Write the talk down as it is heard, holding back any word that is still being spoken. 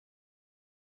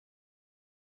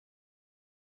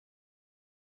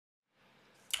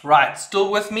Right,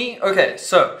 still with me? Okay,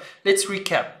 so let's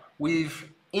recap. We've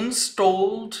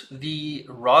installed the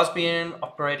Raspbian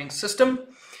operating system.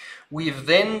 We've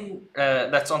then,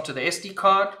 that's onto the SD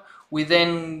card. We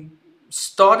then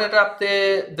started up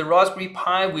the Raspberry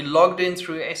Pi. We logged in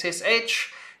through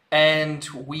SSH and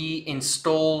we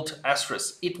installed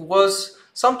Asterisk. It was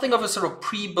something of a sort of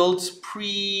pre-built,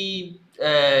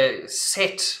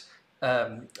 set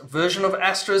version of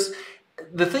Asterisk.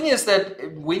 The thing is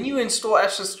that when you install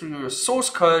Asterisk through your source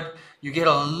code, you get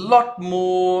a lot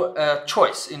more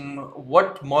choice in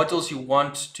what modules you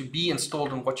want to be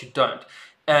installed and what you don't.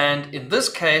 And in this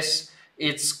case,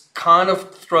 it's kind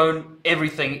of thrown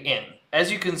everything in.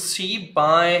 As you can see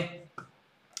by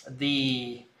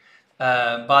the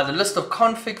list of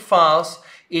config files,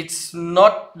 it's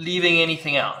not leaving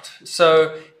anything out.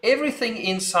 So everything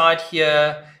inside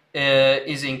here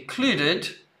is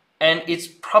included, and it's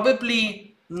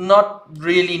probably not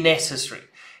really necessary.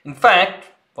 In fact,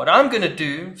 what I'm going to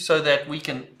do so that we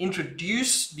can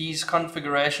introduce these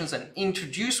configurations and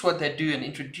introduce what they do and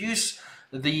introduce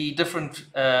the different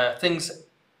things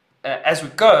as we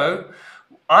go,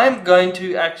 I'm going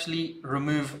to actually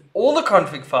remove all the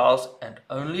config files and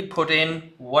only put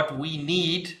in what we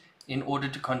need in order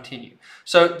to continue.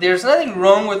 So there's nothing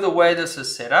wrong with the way this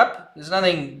is set up. There's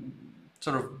nothing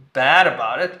sort of bad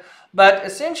about it. But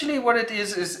essentially what it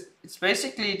is it's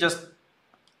basically just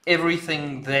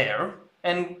everything there,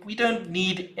 and we don't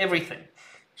need everything.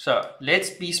 So let's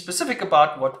be specific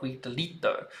about what we delete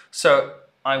though. So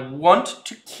I want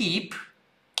to keep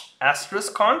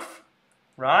asterisk conf,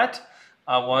 right?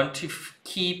 I want to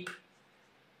keep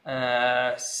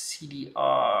cdr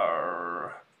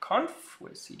conf.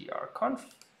 Where's cdr conf?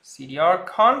 cdr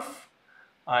conf.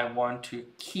 I want to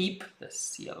keep the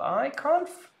CLI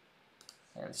conf.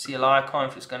 And CLI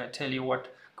conf is going to tell you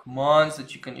what commands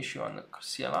that you can issue on the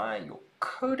CLI. Your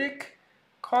codec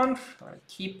conf, I'm going to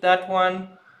keep that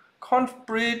one. Conf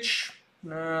bridge,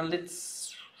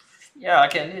 let's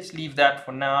leave that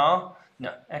for now.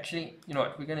 No, actually, you know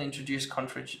what, we're going to introduce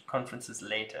conferences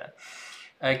later.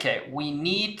 Okay, we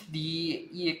need the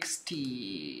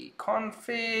ext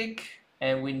config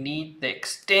and we need the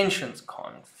extensions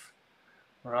conf.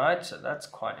 Right, so that's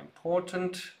quite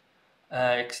important.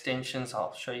 Extensions,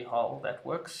 I'll show you how that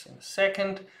works in a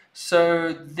second.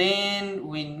 So then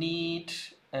we need,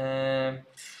 first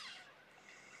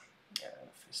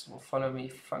of all, follow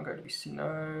me, FungoDBC,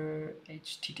 no,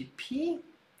 HTTP.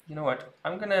 You know what,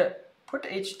 I'm going to put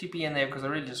HTTP in there because I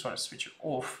really just want to switch it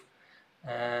off.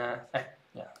 Yeah,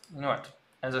 you know what,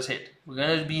 as I said, we're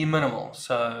going to be minimal,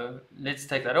 so let's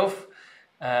take that off.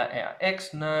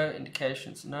 ARX, no,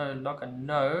 indications, no, logger,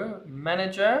 no,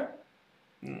 manager.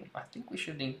 I think we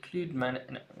should include no,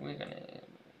 we're going to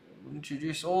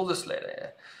introduce all this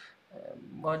later.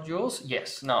 Modules,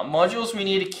 yes. Now modules we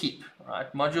need to keep,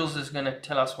 right? Modules is going to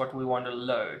tell us what we want to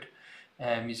load.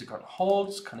 Music on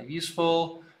holds, kind of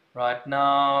useful right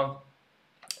now.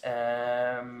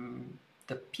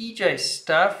 The PJ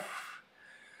stuff,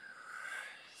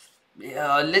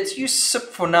 yeah, let's use SIP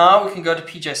for now. We can go to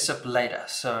PJ SIP later.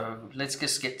 So let's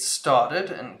just get started,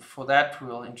 and for that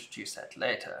we'll introduce that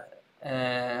later. What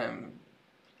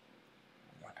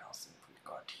else have we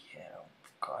got here?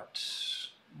 We've got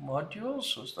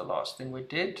modules, was the last thing we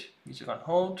did. Music on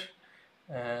hold,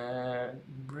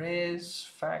 res,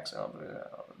 fax,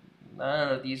 none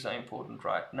of these are important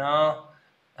right now.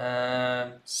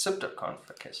 SIP.conf,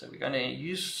 okay, so we're going to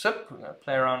use SIP, we're going to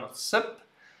play around with SIP.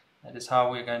 That is how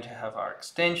we're going to have our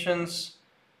extensions.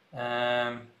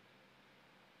 We're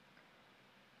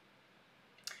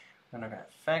going to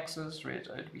have faxes, read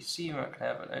ODBC, we're going to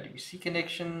have an ODBC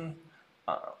connection.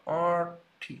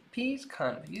 RTP is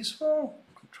kind of useful.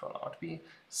 Control RTP.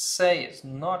 Say is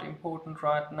not important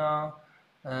right now.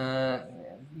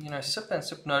 You know, SIP and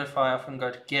SIP notify often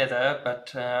go together,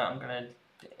 but I'm going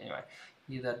to, anyway,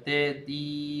 either there.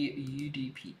 The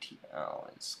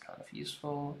UDPTL is kind of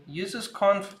useful. Users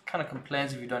conf kind of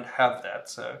complains if you don't have that,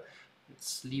 so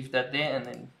let's leave that there, and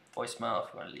then voicemail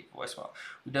if we want to leave voicemail.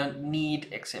 We don't need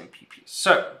XMPP.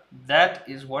 So that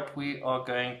is what we are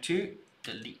going to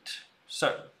delete.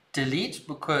 So delete,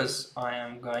 because I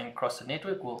am going across the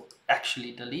network, will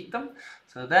actually delete them.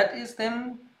 So that is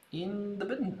them in the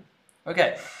bin.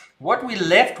 Okay, what we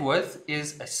left with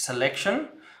is a selection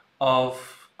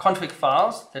of config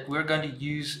files that we're going to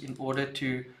use in order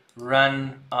to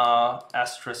run our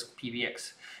asterisk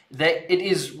PBX. It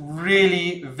is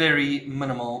really very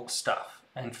minimal stuff.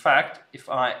 In fact, if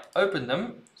I open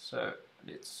them, so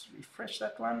let's refresh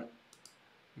that one,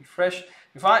 refresh.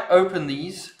 If I open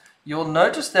these, you'll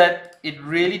notice that it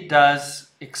really does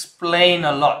explain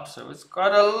a lot. So it's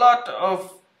got a lot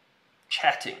of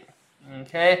chatting,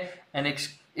 okay, and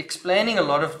explaining a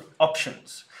lot of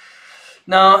options.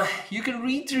 Now, you can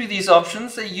read through these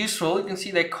options. They're useful. You can see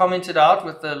they commented out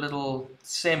with a little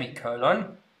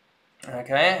semicolon.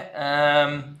 Okay.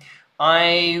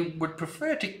 I would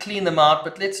prefer to clean them out,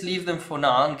 but let's leave them for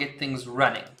now and get things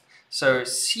running. So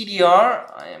CDR,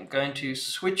 I am going to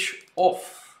switch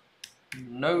off.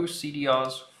 No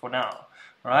CDRs for now.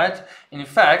 Right? And in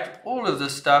fact, all of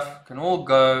this stuff can all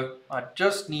go. I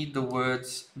just need the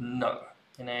words no.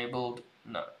 Enabled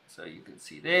no. So you can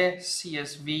see there,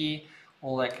 CSV,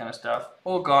 all that kind of stuff,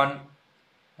 all gone.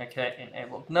 Okay,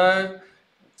 enabled no.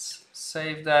 Let's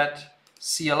save that.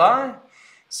 CLI.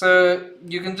 So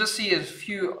you can just see a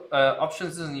few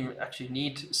options. Doesn't even actually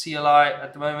need CLI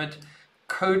at the moment.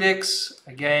 Codex,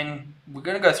 again, we're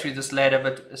going to go through this later,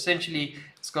 but essentially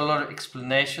it's got a lot of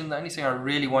explanation. The only thing I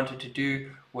really wanted to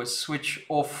do was switch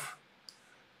off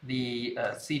the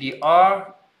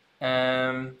CDR.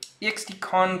 ext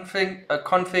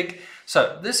config.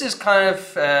 So this is kind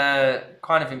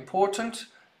of important,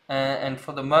 and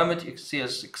for the moment you can see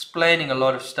us explaining a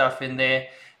lot of stuff in there.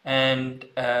 And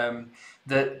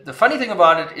the funny thing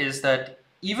about it is that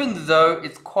even though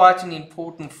it's quite an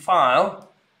important file,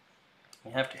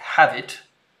 you have to have it.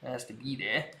 It has to be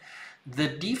there. The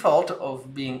default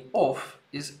of being off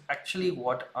is actually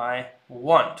what I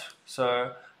want.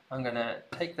 So I'm going to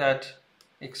take that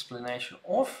explanation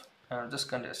off. And I'm just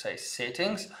going to say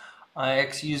settings,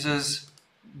 IX users,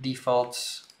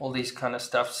 defaults, all these kind of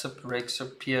stuff, subreg,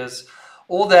 subpeers,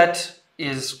 all that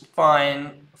is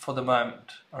fine for the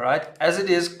moment. All right, as it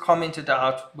is commented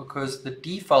out because the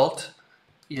default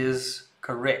is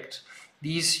correct.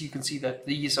 These, you can see that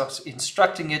these are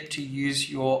instructing it to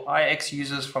use your IX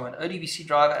users from an ODBC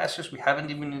driver asterisk. We haven't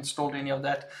even installed any of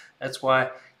that. That's why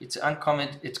it's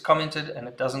commented and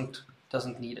it doesn't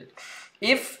need it.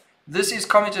 If this is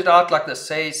commented out like this,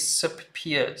 say SIP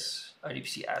peers,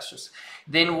 ODBC asterisk,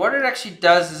 then what it actually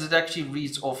does is it actually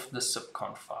reads off the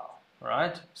SIPconf file,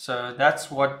 right? So that's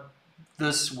what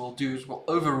this will do, is will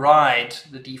override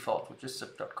the default, which is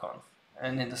sip.conf.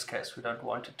 And in this case, we don't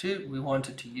want it to. We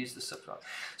wanted to use the sip.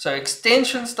 So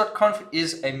extensions.conf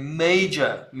is a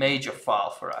major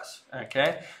file for us.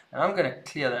 Okay, and I'm going to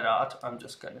clear that out. I'm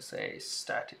just going to say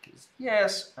static is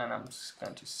yes, and I'm just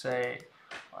going to say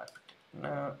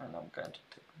no, and I'm going to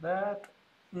take that.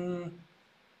 I'm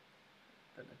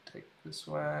going to take this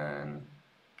one.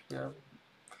 Clear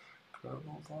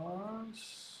global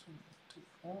vars. Take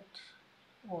that.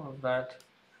 All of that.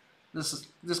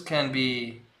 This can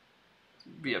be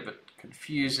a bit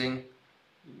confusing.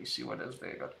 Let me see what else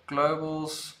they got.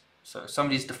 Globals. So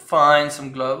somebody's defined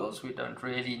some globals. We don't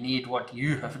really need what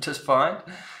you have defined.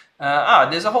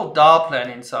 There's a whole dial plan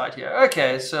inside here.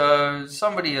 Okay, so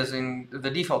somebody is in the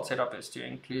default setup is to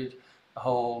include a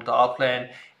whole dial plan,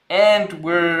 and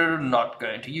we're not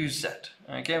going to use that.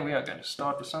 Okay, we are going to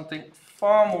start with something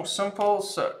far more simple.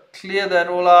 So clear that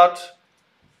all out,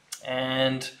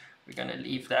 and we're going to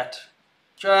leave that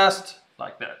just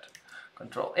like that.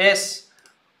 Control S,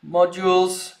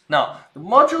 modules. Now, the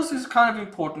modules is kind of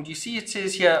important. You see it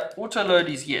says here, auto load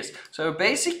is yes. So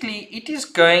basically, it is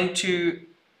going to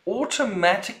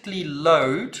automatically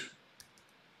load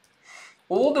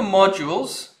all the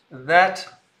modules that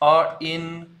are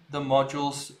in the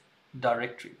modules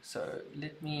directory. So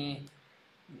let me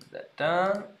move that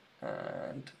down,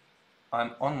 and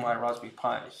I'm on my Raspberry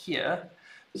Pi here.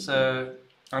 So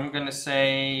I'm going to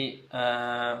say,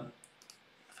 in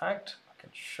fact, I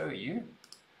can show you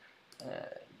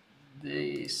not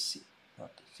the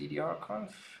CDR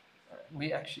conf.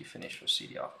 We actually finished with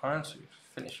CDR conf, so we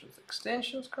finished with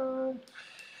extensions conf.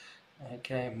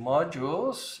 Okay,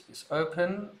 modules is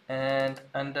open, and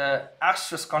under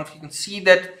asterisk conf, you can see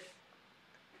that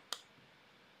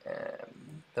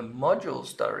the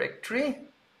modules directory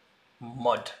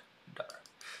mod.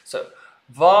 So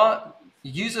var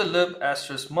user lib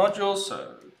asterisk modules,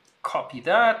 so copy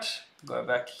that, go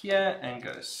back here and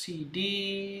go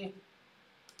cd,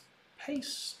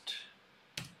 paste,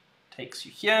 takes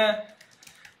you here,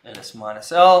 ls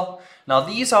minus l. Now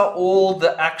these are all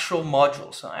the actual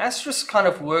modules. Now asterisk kind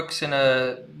of works in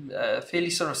a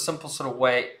fairly sort of simple sort of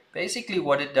way. Basically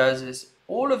what it does is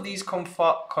all of these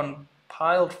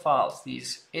compiled files,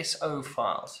 these SO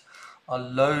files, are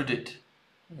loaded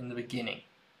in the beginning.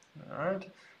 Alright,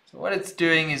 so what it's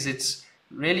doing is it's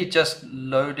really just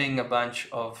loading a bunch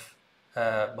of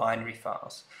binary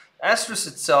files. Asterisk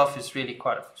itself is really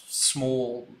quite a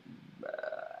small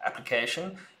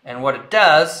application, and what it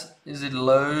does is it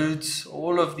loads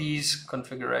all of these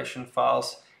configuration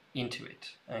files into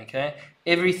it. Okay,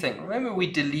 everything. Remember we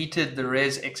deleted the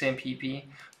res xmpp?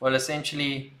 Well,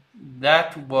 essentially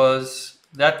that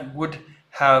would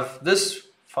have this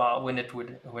file, when it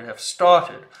would have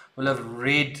started, will have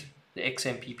read the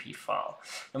XMPP file.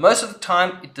 Now, most of the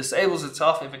time it disables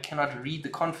itself if it cannot read the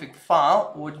config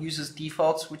file, or it uses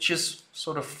defaults, which is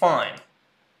sort of fine.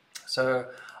 So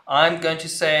I'm going to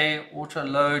say auto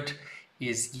load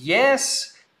is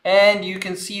yes, and you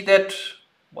can see that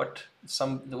what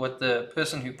the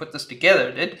person who put this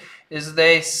together did is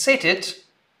they set it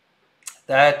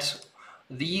that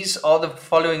these are the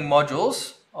following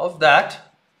modules of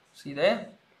that, see there,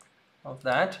 of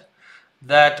that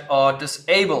are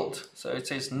disabled. So it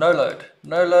says no load,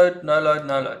 no load, no load,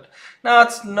 no load. Now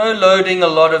it's no loading a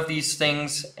lot of these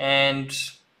things, and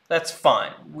that's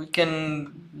fine. We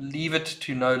can leave it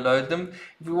to no load them.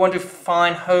 If we want to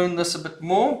fine hone this a bit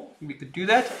more, we could do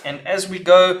that. And as we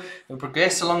go and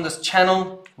progress along this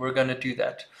channel, we're going to do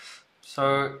that.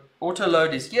 So auto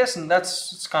load is yes, and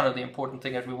that's kind of the important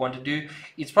thing that we want to do.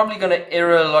 It's probably going to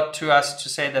error a lot to us to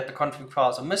say that the config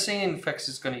files are missing. In fact,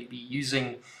 it's going to be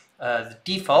using the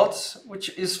defaults, which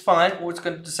is fine, or it's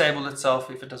going to disable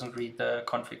itself if it doesn't read the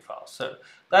config file. So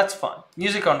that's fine.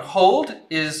 Music on hold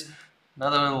is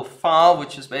another little file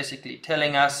which is basically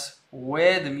telling us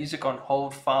where the music on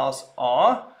hold files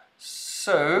are.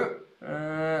 So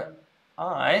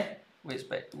where's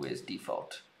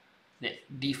default? Yeah,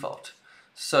 default.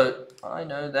 So I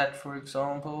know that, for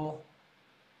example,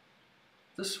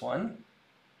 this one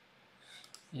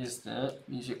is the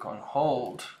music on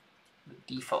hold, the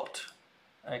default.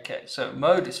 Okay, so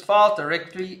mode is file,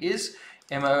 directory is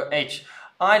MOH.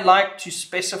 I like to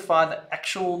specify the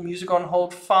actual music on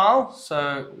hold file.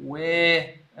 So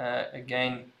where,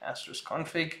 again, asterisk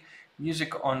config,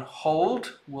 music on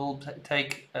hold will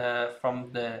take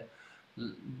from the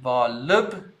var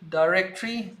lib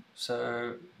directory.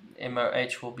 So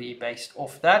MOH will be based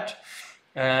off that.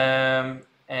 And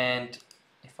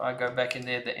if I go back in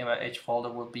there, the MOH folder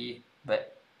will be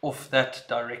off that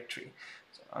directory.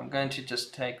 So I'm going to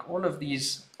just take all of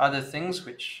these other things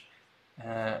which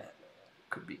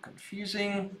could be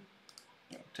confusing.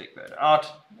 I'll take that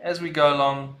out. As we go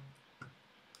along,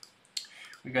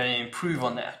 we're going to improve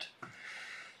on that.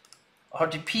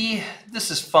 RTP,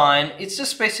 this is fine. It's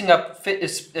just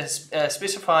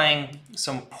specifying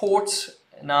some ports.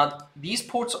 Now, these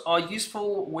ports are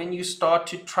useful when you start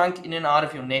to trunk in and out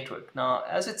of your network. Now,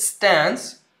 as it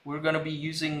stands, we're going to be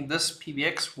using this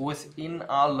PBX within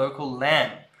our local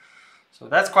LAN. So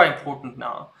that's quite important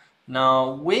now.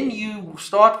 Now, when you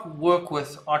start work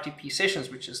with RTP sessions,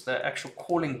 which is the actual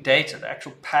calling data, the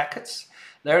actual packets,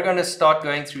 they're going to start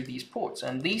going through these ports.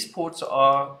 And these ports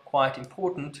are quite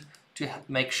important to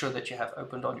make sure that you have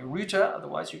opened on your router.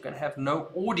 Otherwise, you're going to have no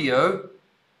audio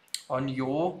on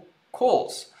your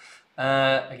calls.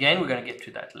 Again, we're going to get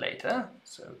to that later.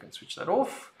 So we can switch that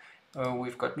off.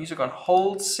 We've got music on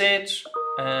hold set.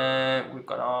 We've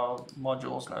got our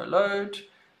modules no load.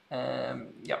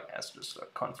 Yeah, asterisk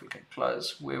config and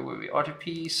close. Where were we?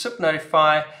 RTP, SIP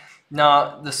notify.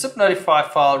 Now, the SIP notify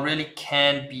file really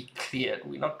can be cleared.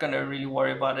 We're not going to really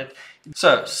worry about it.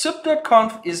 So,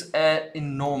 sip.conf is an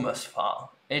enormous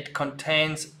file. It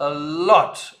contains a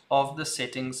lot of the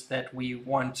settings that we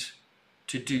want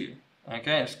to do.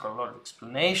 Okay, it's got a lot of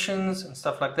explanations and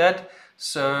stuff like that.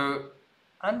 So,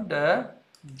 under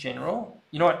general,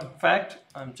 you know what, in fact,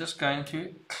 I'm just going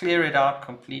to clear it out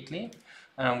completely.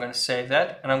 And I'm going to save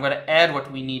that, and I'm going to add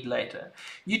what we need later.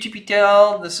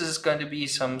 UTP-TEL, this is going to be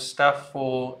some stuff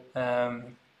for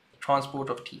transport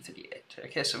of T38.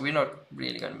 Okay, so we're not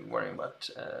really going to be worrying about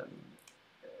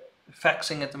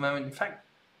faxing at the moment. In fact,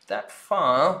 that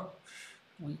file,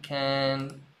 we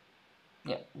can,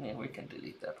 yeah, we can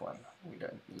delete that one. We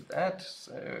don't need that,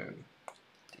 so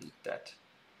delete that.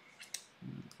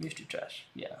 Move to trash,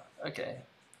 yeah, okay.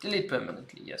 Delete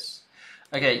permanently, yes.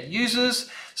 Okay, users.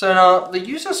 So now the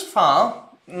users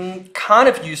file, kind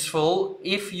of useful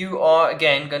if you are,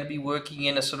 again, going to be working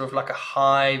in a sort of like a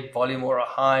high volume or a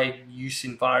high use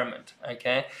environment.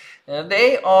 Okay,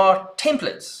 they are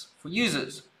templates for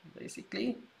users,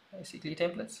 basically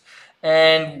templates.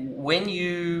 And when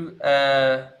you,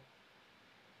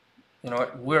 you know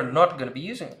what, we're not going to be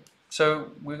using it.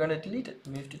 So we're going to delete it.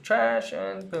 Move to trash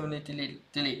and permanently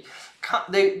delete.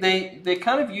 They're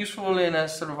kind of useful in a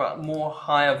sort of a more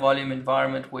higher volume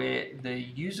environment where the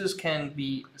users can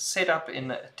be set up in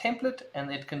a template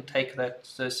and it can take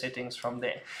those settings from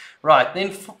there. Right, then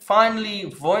finally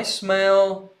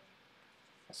voicemail.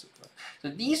 So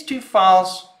these two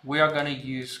files we are going to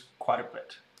use quite a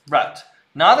bit. Right,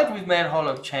 now that we've made a whole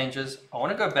lot of changes, I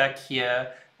want to go back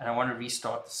here and I want to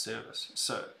restart the service.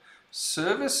 So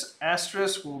service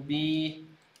asterisk will be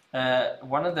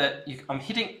I'm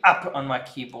hitting up on my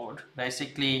keyboard.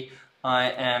 Basically,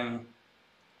 I am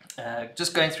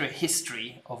just going through a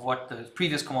history of what the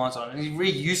previous commands are. And it's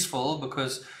really useful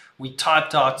because we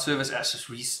typed out service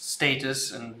asterisk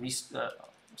status and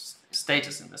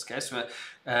status in this case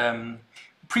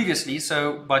previously.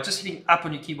 So by just hitting up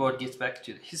on your keyboard, it gets back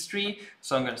to the history.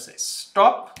 So I'm going to say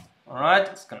stop. All right,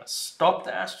 it's going to stop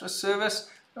the asterisk service.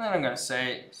 And then I'm going to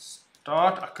say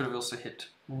start. I could have also hit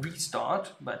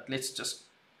restart, but let's just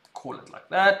call it like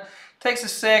that. Takes a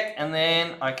sec, and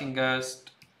then I can go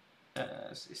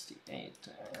 68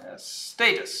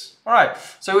 status. All right,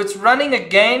 so it's running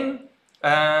again,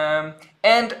 and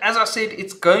as I said,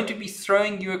 it's going to be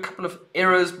throwing you a couple of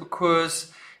errors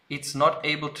because it's not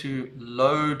able to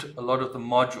load a lot of the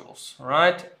modules. All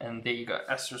right, and there you go,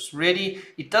 asterisk ready.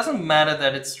 It doesn't matter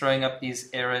that it's throwing up these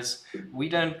errors. We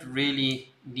don't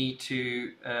really need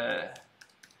to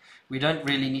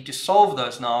solve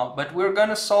those now, but we're going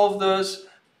to solve those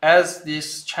as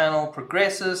this channel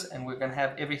progresses, and we're going to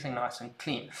have everything nice and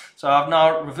clean. So I've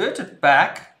now reverted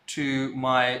back to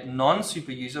my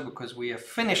non-super user because we have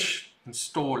finished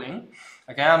installing.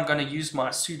 Okay, I'm going to use my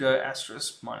sudo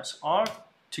asterisk -r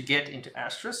to get into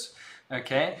asterisk.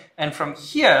 Okay, and from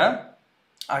here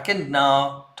I can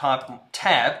now type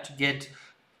tab to get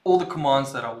all the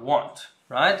commands that I want.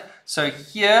 Right, so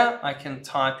here I can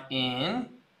type in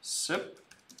sip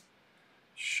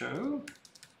show,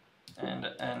 and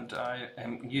I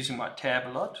am using my tab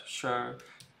a lot, show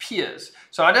peers.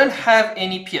 So I don't have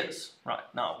any peers right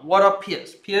now. What are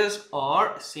peers? Peers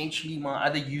are essentially my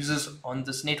other users on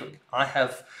this network. I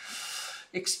have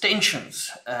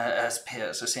extensions as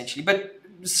peers essentially, but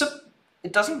SIP,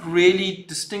 it doesn't really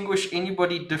distinguish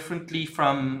anybody differently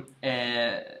from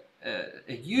a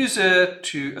user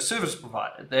to a service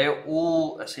provider. They're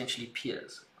all essentially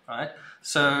peers, right?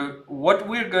 So what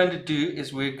we're going to do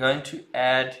is we're going to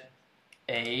add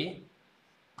a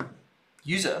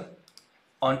user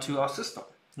onto our system.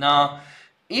 Now,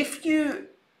 if you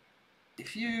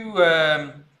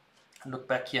look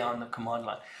back here on the command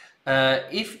line,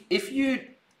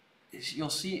 you'll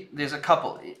see there's a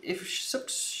couple. If SIP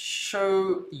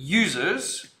show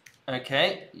users,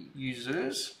 okay,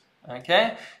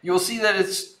 you'll see that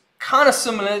it's kind of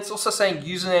similar. It's also saying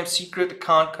username, secret,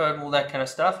 account code, and all that kind of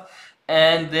stuff.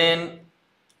 And then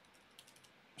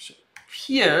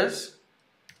peers,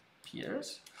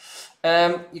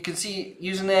 you can see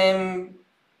username,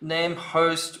 name,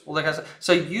 host, all that kind of stuff.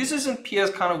 So users and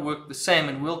peers kind of work the same,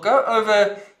 and we'll go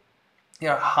over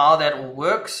how that all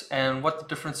works and what the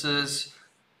difference is.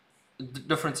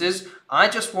 I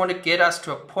just want to get us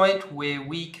to a point where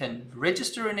we can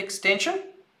register an extension,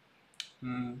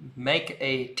 make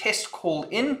a test call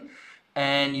in,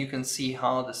 and you can see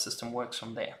how the system works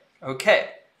from there. Okay.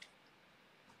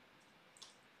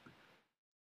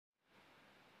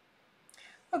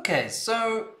 Okay,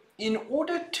 so in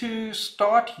order to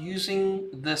start using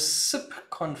the SIP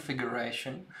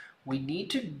configuration, we need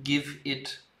to give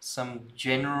it some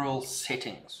general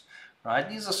settings, right?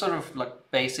 These are sort of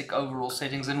like basic overall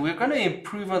settings, and we're going to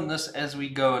improve on this as we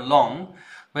go along.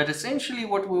 But essentially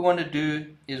what we want to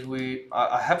do is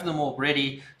I have them all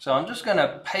ready, so I'm just going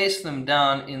to paste them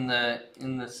down in the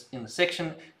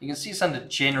section. You can see it's under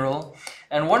general,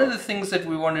 and one of the things that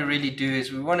we want to really do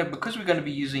is because we're going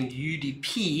to be using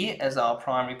UDP as our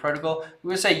primary protocol,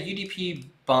 we will say UDP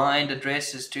bind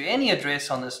addresses to any address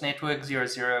on this network 0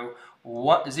 to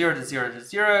 0 to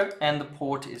 0, and the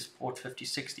port is port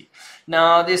 5060.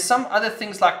 Now there's some other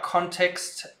things like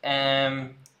context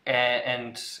and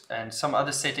some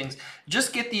other settings.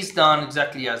 Just get these down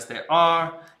exactly as they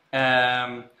are,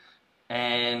 and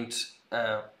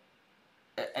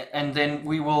then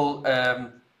we will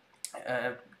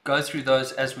go through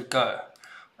those as we go.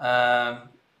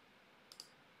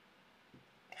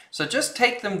 So just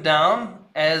take them down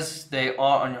as they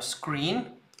are on your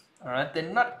screen. All right,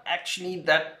 they're not actually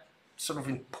that sort of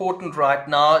important right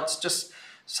now. It's just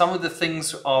some of the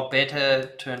things are better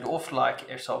turned off, like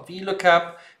SRV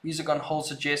lookup. Music on hold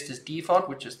suggest is default,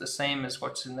 which is the same as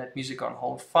what's in that music on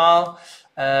hold file.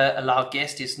 Allow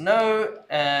guest is no.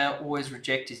 Always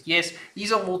reject is yes.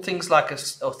 These are all things like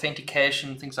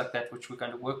authentication, things like that, which we're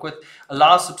going to work with.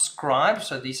 Allow subscribe.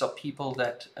 So these are people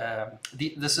that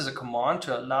this is a command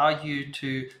to allow you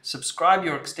to subscribe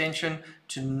your extension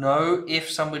to know if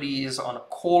somebody is on a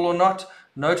call or not.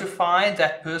 Notify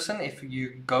that person if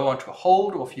you go onto a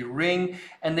hold or if you ring,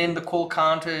 and then the call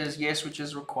counter is yes, which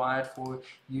is required for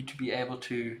you to be able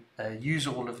to use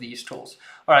all of these tools.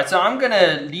 All right, so I'm going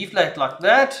to leave that like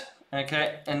that.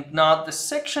 Okay, and now the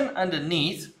section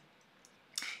underneath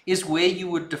is where you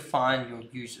would define your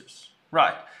users.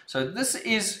 Right, so this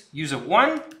is user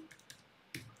 1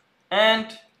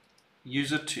 and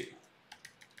user 2.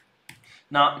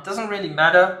 Now, it doesn't really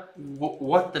matter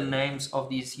what the names of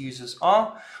these users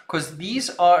are, because these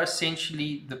are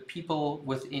essentially the people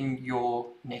within your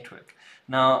network.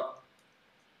 Now,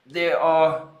 there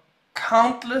are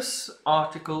countless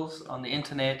articles on the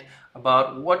internet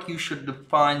about what you should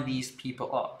define these people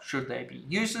are. Should they be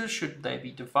users? Should they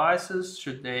be devices?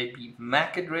 Should they be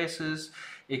MAC addresses,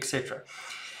 etc.?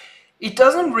 It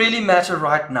doesn't really matter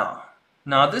right now.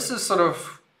 Now, this is sort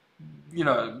of,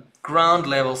 ground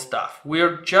level stuff.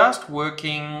 We're just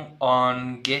working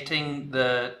on getting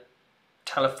the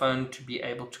telephone to be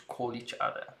able to call each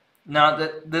other. Now,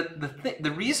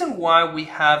 the reason why we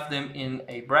have them in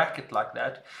a bracket like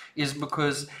that is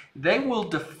because they will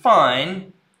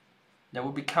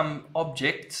become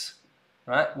objects,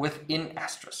 right, within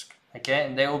asterisk, okay,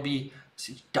 and they will be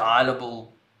dialable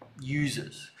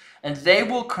users, and they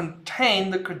will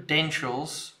contain the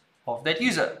credentials of that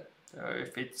user. So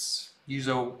if it's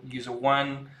user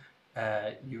 1,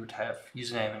 you would have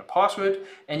username and a password,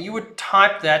 and you would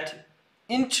type that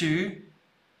into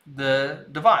the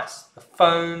device, the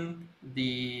phone,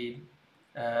 the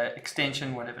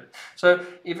extension, whatever. So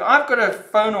if I've got a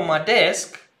phone on my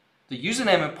desk, the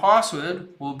username and password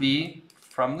will be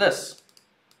from this.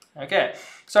 Okay,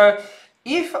 so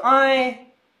if I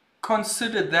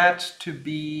consider that to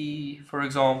be, for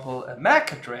example, a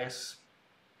MAC address,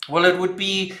 well, it would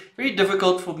be very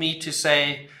difficult for me to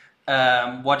say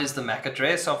what is the MAC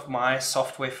address of my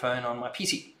software phone on my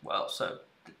PC. Well, so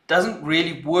it doesn't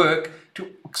really work to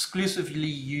exclusively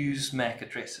use MAC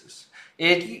addresses.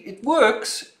 It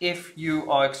works if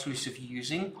you are exclusively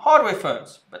using hardware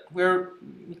phones, but we're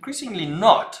increasingly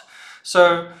not.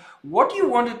 So what you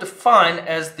want to define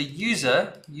as the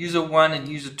user 1 and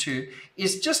user 2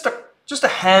 is just a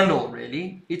handle,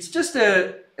 really. It's just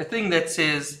a thing that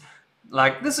says,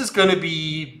 like, this is going to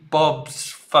be Bob's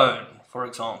phone, for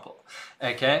example.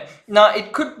 Okay, now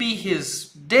it could be his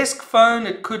desk phone,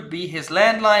 it could be his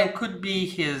landline, it could be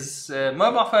his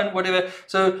mobile phone, whatever.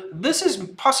 So this is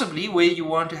possibly where you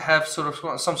want to have some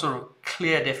sort of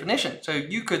clear definition. So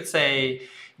you could say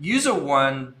user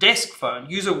 1 desk phone,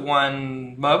 user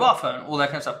 1 mobile phone, all that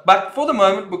kind of stuff. But for the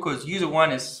moment, because user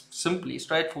 1 is simply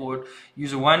straightforward,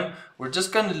 user 1, we're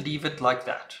just going to leave it like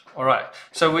that. All right,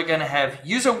 so we're going to have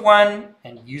user 1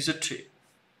 and user 2.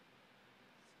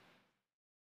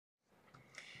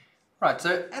 Right,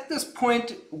 so at this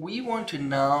point, we want to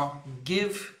now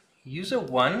give user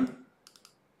 1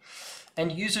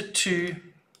 and user 2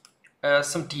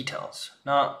 some details.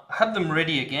 Now, I have them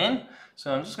ready again,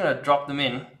 so I'm just going to drop them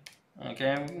in.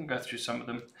 Okay, we can go through some of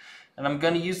them. And I'm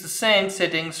going to use the same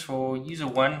settings for user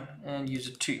 1 and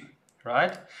user 2,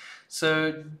 right?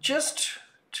 So just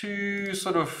to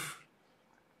sort of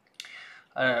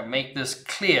make this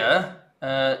clear,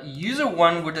 user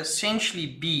 1 would essentially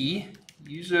be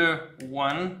user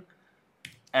 1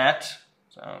 at,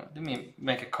 so let me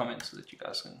make a comment so that you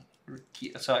guys can,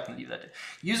 so I can leave that there.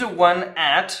 User 1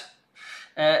 at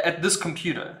this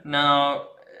computer. Now,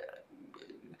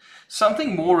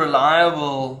 something more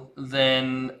reliable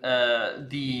than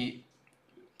the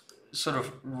sort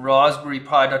of Raspberry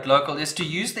Pi.local is to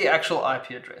use the actual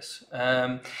IP address.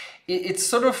 It's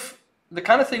sort of the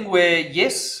kind of thing where,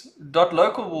 yes,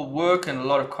 .local will work in a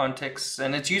lot of contexts,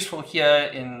 and it's useful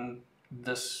here in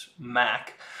this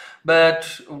Mac.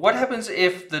 But what happens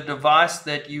if the device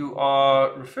that you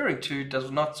are referring to does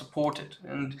not support it?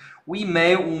 And we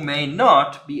may or may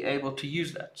not be able to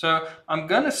use that. So I'm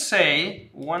going to say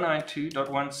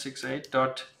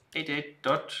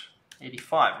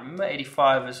 192.168.88.85. Remember,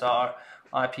 85 is our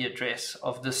IP address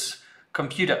of this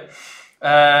computer.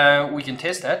 We can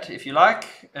test that if you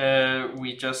like.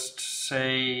 We just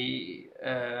say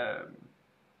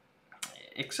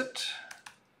exit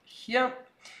here,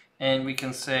 and we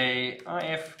can say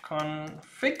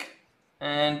ifconfig,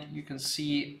 and you can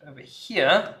see over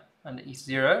here under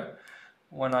E0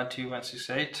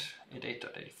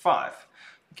 192.168.88.85.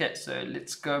 Okay, so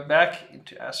let's go back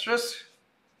into asterisk,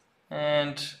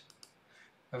 and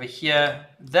over here,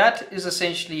 that is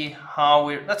essentially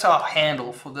how that's our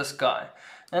handle for this guy,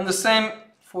 and the same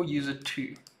for user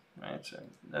 2, right? So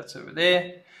that's over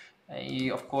there. He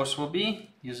of course will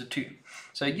be user 2.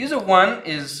 So user 1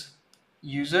 is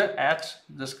user at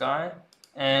this guy,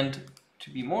 and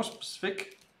to be more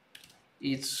specific,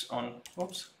 it's on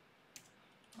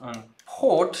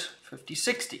port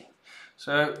 5060.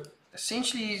 So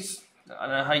essentially, I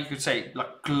don't know how you could say,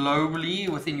 like globally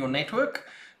within your network,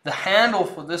 the handle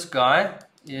for this guy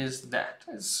is that.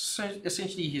 It's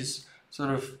essentially his sort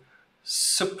of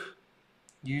SIP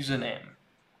username.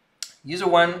 user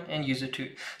 1 and user 2.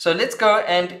 So let's go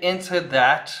and enter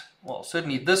that, well,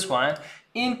 certainly this one,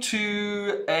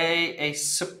 into a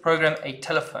SIP program, a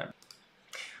telephone.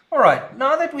 Alright,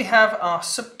 now that we have our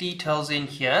SIP details in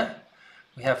here,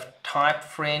 we have type,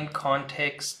 friend,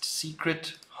 context,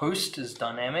 secret, host is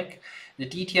dynamic, the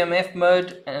DTMF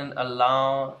mode, and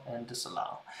allow and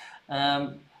disallow.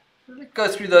 Let's go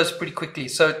through those pretty quickly.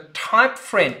 So type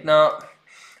friend, now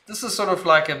this is sort of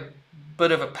like a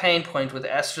bit of a pain point with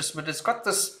Asterisk, but it's got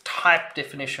this type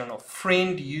definition of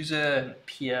friend, user, and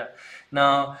peer.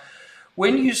 Now,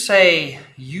 when you say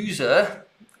user,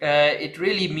 it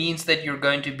really means that you're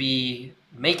going to be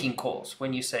making calls.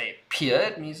 When you say peer,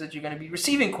 it means that you're going to be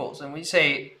receiving calls. And when you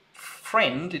say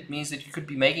friend, it means that you could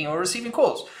be making or receiving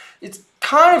calls. It's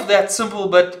kind of that simple,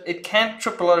 but it can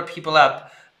trip a lot of people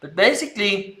up. But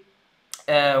basically,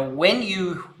 when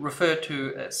you refer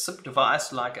to a SIP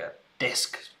device like a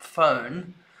desk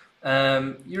phone,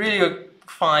 you really are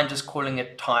fine just calling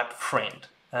it type friend.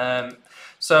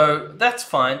 So that's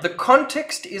fine. The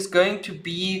context is going to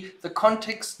be the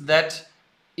context that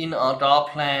in our dial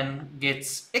plan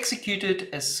gets executed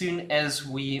as soon as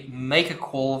we make a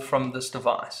call from this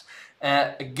device.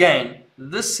 Again,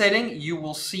 this setting you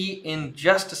will see in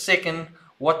just a second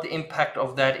what the impact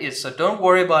of that is. So don't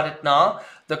worry about it now.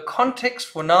 The context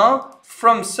for now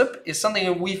from SIP is something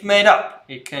that we've made up.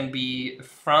 It can be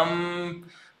from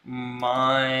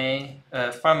my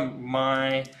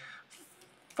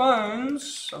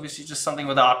phones, obviously just something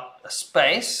without a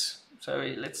space. So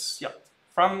let's, yeah,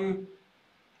 from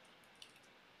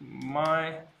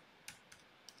my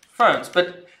phones.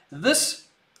 But this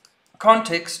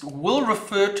context will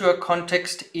refer to a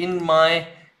context in my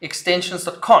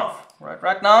extensions.conf.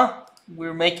 Right now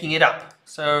we're making it up.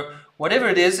 So whatever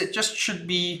it is, it just should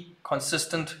be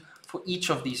consistent for each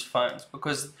of these phones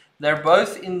because they're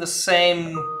both in the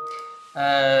same,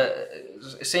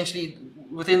 essentially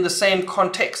within the same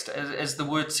context as the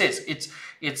word says.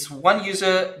 It's one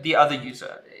user, the other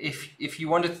user. If you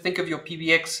wanted to think of your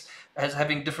PBX as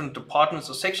having different departments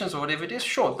or sections or whatever it is,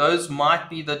 sure, those might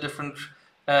be the different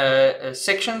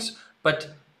sections,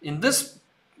 but in this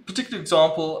particular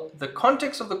example, the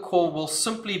context of the call will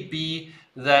simply be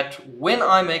that when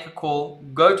I make a call,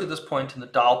 go to this point in the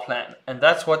dial plan, and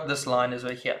that's what this line is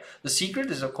right here. The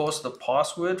secret is of course the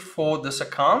password for this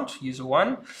account, user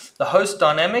 1. The host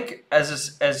dynamic,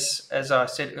 as I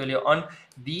said earlier on,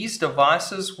 these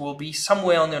devices will be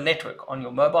somewhere on your network, on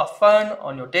your mobile phone,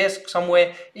 on your desk,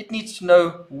 somewhere. It needs to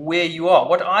know where you are,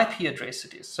 what IP address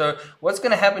it is. So what's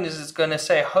going to happen is it's going to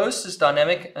say host is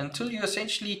dynamic until you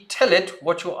essentially tell it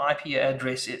what your IP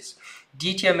address is.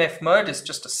 DTMF mode is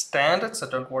just a standard, so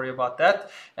don't worry about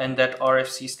that, and that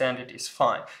RFC standard is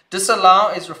fine.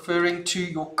 Disallow is referring to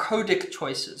your codec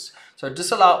choices. So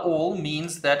disallow all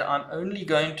means that I'm only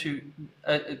going to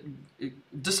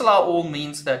disallow all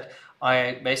means that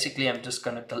I basically am just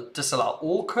going to disallow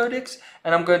all codecs,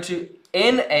 and I'm going to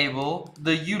enable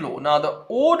the ULAW. Now the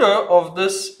order of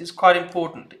this is quite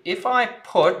important. If I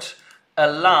put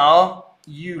allow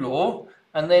ULAW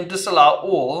and then disallow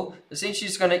all, essentially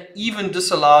it's going to even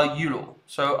disallow ULAW.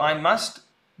 So I must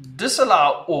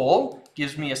disallow all,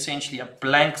 gives me essentially a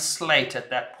blank slate at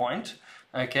that point.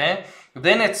 Okay,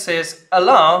 then it says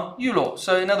allow ULAW.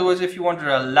 So in other words, if you want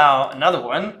to allow another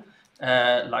one,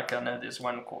 like I know there's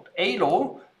one called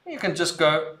ALAW, you can just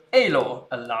go ALAW,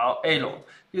 allow ALAW.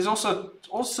 There's also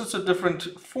all sorts of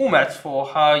different formats for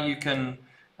how you can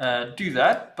do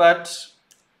that, but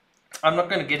I'm not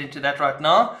going to get into that right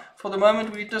now. For the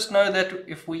moment, we just know that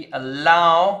if we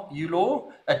allow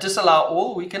ULAW, disallow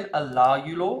all, we can allow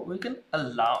ULAW, we can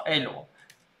allow ALAW.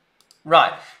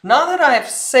 Right, now that I have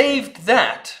saved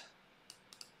that,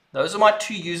 those are my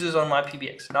two users on my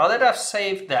PBX. Now that I've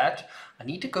saved that, I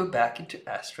need to go back into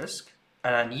Asterisk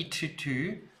and I need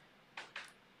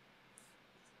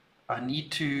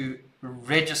to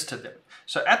register them.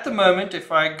 So at the moment,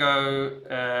 if I go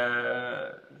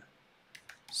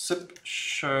SIP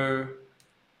show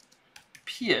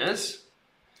peers,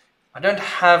 I don't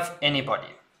have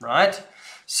anybody, right?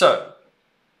 So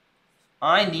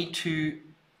I need to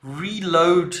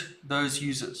reload those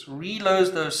users,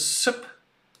 reload those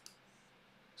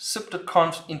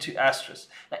SIP.conf into Asterisk.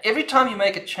 Now every time you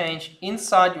make a change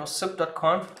inside your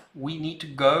SIP.conf, we need to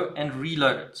go and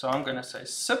reload it. So I'm going to say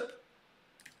SIP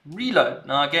reload.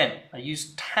 Now again, I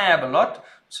use tab a lot,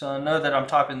 so I know that I'm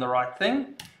typing the right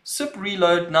thing. SIP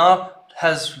reload now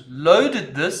has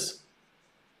loaded this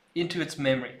into its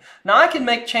memory. Now I can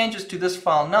make changes to this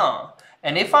file now,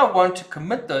 and if I want to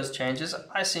commit those changes,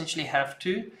 I essentially have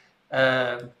to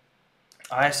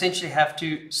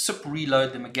SIP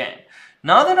reload them again.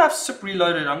 Now that I've SIP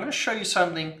reloaded, I'm going to show you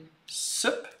something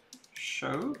SIP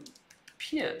show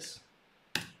peers.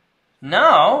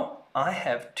 Now I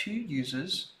have 2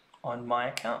 users on my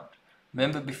account.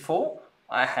 Remember before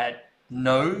I had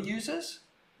no users,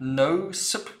 no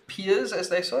SIP peers as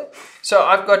they say. So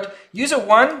I've got user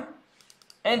 1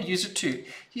 and user 2.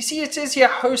 You see it says here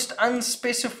host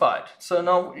unspecified. So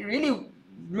now really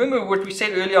remember what we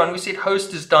said earlier on, we said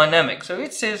host is dynamic. So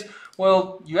it says,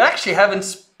 well, you actually haven't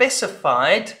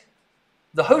specified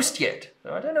the host yet.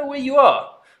 So I don't know where you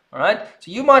are. All right, so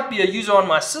you might be a user on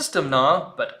my system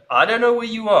now, but I don't know where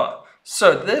you are.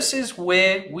 So this is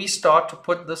where we start to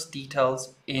put this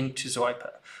details into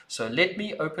Zoiper. So let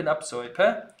me open up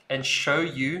Zoiper and show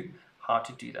you how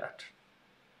to do that.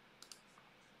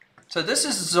 So this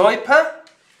is Zoiper.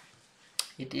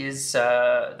 It is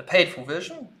the paid for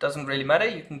version. Doesn't really matter.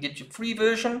 You can get your free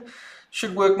version.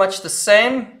 Should work much the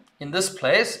same in this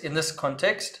place, in this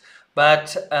context.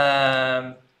 But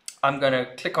I'm going to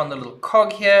click on the little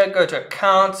cog here, go to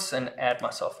accounts and add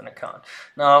myself an account.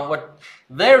 Now what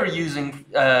they're using,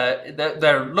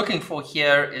 they're looking for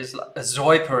here is a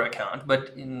Zoiper account,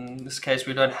 but in this case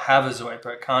we don't have a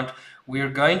Zoiper account. We're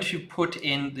going to put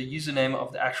in the username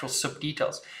of the actual SIP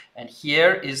details. And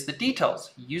here is the details.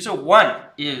 User 1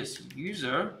 is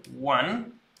user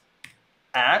 1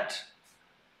 at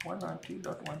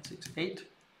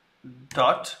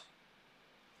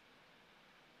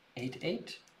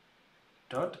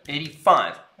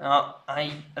 192.168.88.85. Now,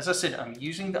 as I said, I'm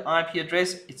using the IP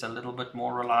address. It's a little bit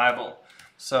more reliable.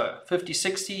 So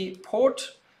 5060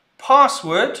 port,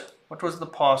 password. What was the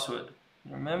password?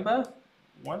 Remember?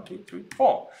 1, 2, 3,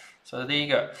 4. So there you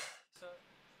go.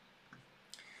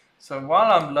 So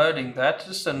while I'm loading that,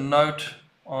 just a note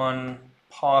on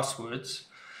passwords.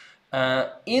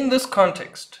 In this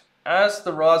context, as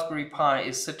the Raspberry Pi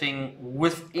is sitting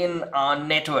within our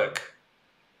network,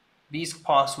 these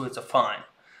passwords are fine.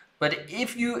 But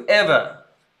if you ever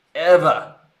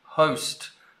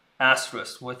host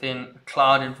Asterisk within a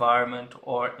cloud environment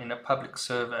or in a public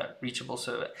server, reachable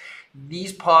server,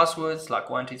 these passwords like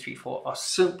 1, 2, 3, 4 are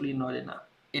simply not enough.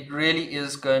 It really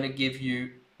is going to give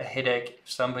you a headache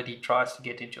if somebody tries to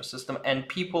get into your system, and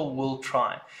people will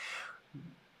try.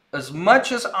 As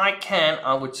much as I can,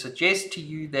 I would suggest to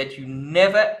you that you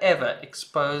never ever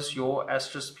expose your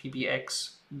Asterisk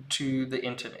PBX to the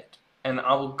internet. And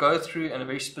I will go through in a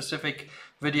very specific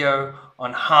video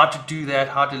on how to do that,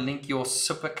 how to link your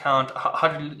SIP account, how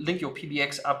to link your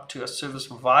PBX up to a service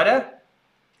provider.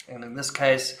 And in this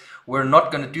case, we're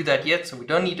not going to do that yet, so we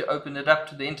don't need to open it up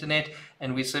to the internet,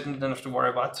 and we certainly don't have to worry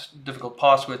about difficult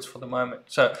passwords for the moment.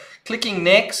 So clicking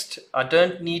next, I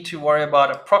don't need to worry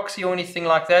about a proxy or anything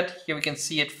like that. Here we can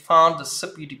see it found the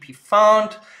SIP UDP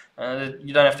found.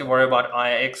 You don't have to worry about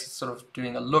IAX, it's sort of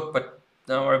doing a look, but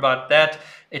don't worry about that.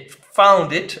 It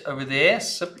found it over there,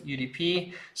 SIP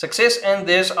UDP success, and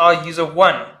there's our user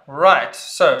 1. Right,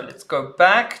 so let's go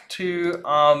back to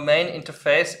our main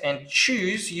interface and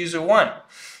choose user 1.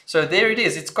 So there it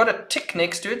is. It's got a tick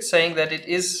next to it saying that it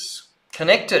is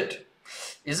connected.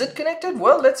 Is it connected?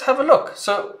 Well, let's have a look.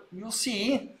 So you'll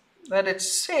see that it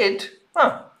said,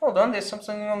 oh, hold on, there's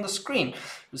something on the screen.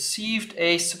 Received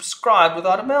a subscribe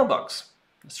without a mailbox.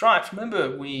 That's right,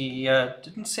 remember we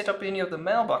didn't set up any of the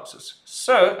mailboxes.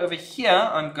 So over here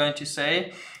I'm going to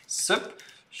say SIP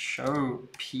show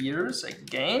peers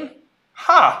again.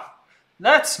 Ha!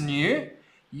 That's new.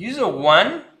 User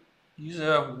 1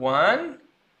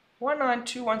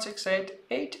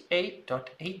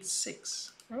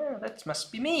 192.168.88.86. Oh, that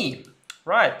must be me.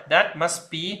 Right, that must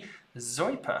be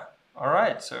Zoiper.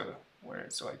 Alright, so where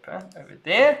is Zoiper? Over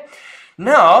there.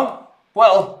 Now,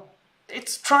 well,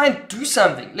 let's try and do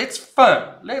something. Let's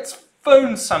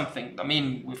phone something. I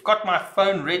mean, we've got my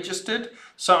phone registered,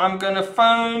 so I'm going to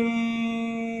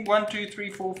phone 1, 2, 3,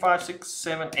 4, 5, 6,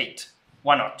 7, 8.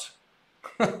 Why not?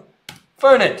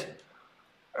 Phone it.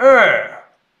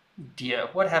 Dear,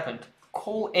 what happened?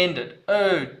 Call ended.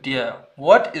 Oh dear,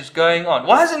 what is going on?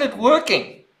 Why isn't it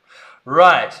working?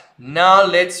 Right, now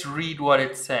let's read what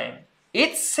it's saying.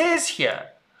 It says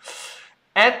here,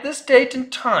 at this date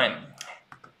and time,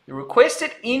 the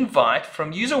requested invite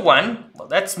from user 1, well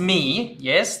that's me,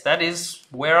 yes, that is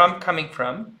where I'm coming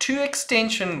from, to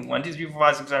extension 1, 2, 3, 4,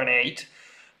 5, 6, 7, 8,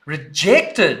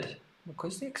 rejected,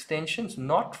 because the extension's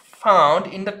not found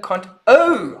in the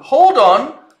oh, hold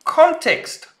on,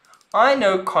 context. I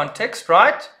know context,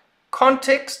 right?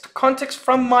 Context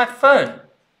from my phone.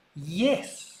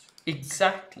 Yes,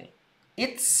 exactly.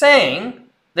 It's saying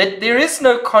that there is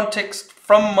no context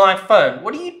from my phone.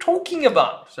 What are you talking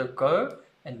about? So go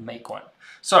and make one.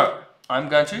 So I'm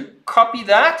going to copy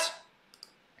that,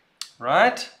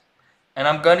 right? And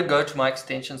I'm going to go to my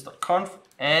extensions.conf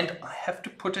and I have to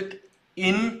put it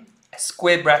in a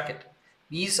square bracket.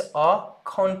 These are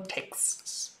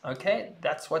contexts, okay?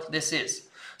 That's what this is.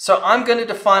 So I'm going to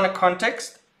define a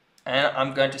context, and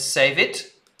I'm going to save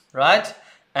it, right?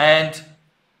 And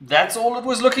that's all it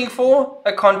was looking for,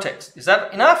 a context. Is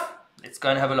that enough? Let's go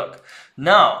and have a look.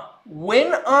 Now,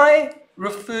 when I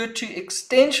refer to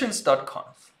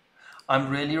extensions.conf, I'm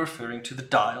really referring to the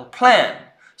dial plan.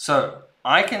 So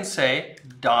I can say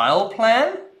dial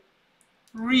plan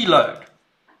reload.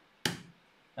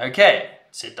 Okay, it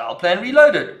said dial plan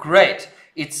reloaded. Great.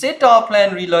 It said dial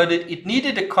plan reloaded. It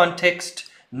needed a context.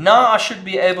 Now I should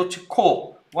be able to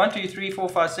call 1, 2, 3, 4,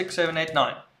 5, 6, 7, 8,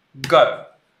 9. Go.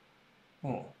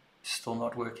 Oh, still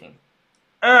not working.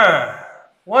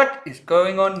 What is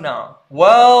going on now?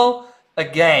 Well,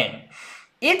 again,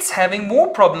 it's having more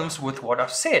problems with what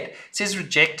I've said. It says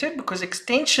rejected because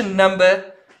extension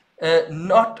number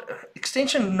not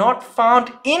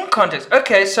found in context.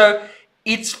 Okay, so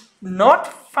it's not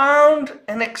found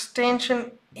an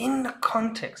extension in the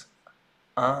context.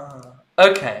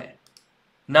 Okay.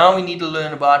 Now we need to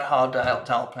learn about how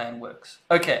dial plan works.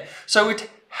 Okay, so it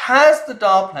has the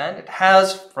dial plan, it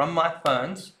has from my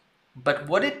phones, but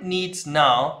what it needs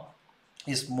now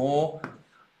is more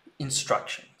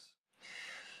instructions.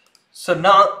 So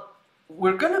now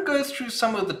we're going to go through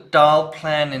some of the dial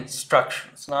plan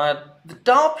instructions. Now the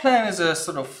dial plan is a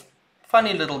sort of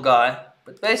funny little guy,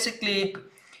 but basically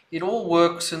it all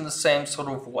works in the same sort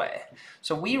of way.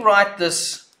 So we write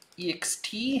this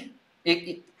extn,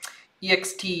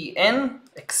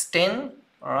 extend,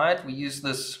 all right? We use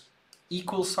this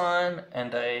equal sign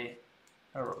and a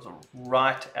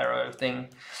right arrow thing.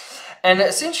 And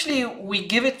essentially we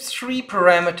give it 3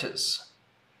 parameters.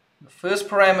 The first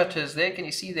parameter is there. Can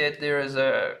you see that there is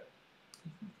a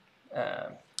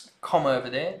comma over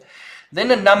there? Then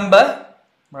a number,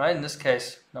 right? In this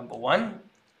case, number 1.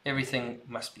 Everything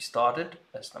must be started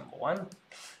as number 1.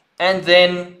 And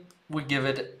then we give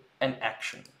it an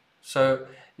action. So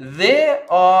there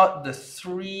are the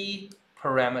 3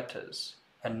 parameters.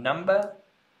 A number,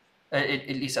 at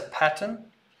least a pattern,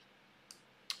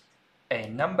 a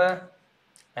number,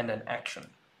 and an action.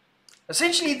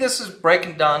 Essentially, this is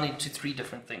broken down into 3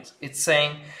 different things. It's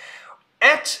saying,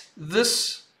 at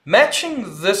this,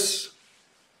 matching this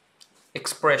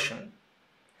expression,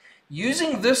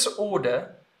 using this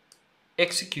order,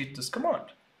 execute this command.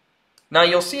 Now,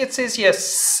 you'll see it says here,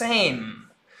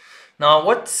 same. Now,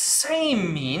 what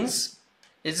same means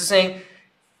is saying,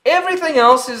 everything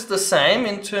else is the same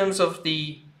in terms of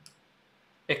the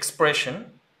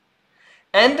expression.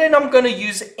 And then I'm going to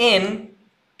use n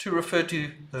to refer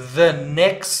to the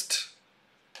next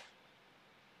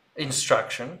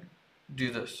instruction. Do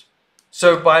this.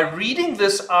 So by reading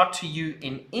this out to you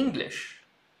in English,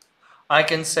 I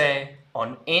can say,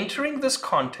 on entering this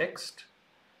context,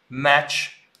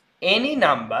 match any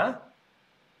number,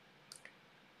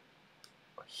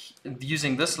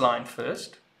 using this line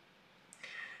first,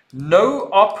 no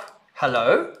op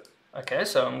hello. Okay,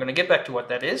 so I'm going to get back to what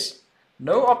that is.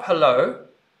 No op hello,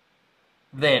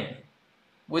 then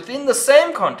within the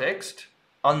same context,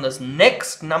 on this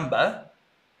next number,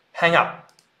 hang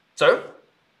up. So,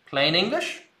 plain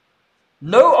English,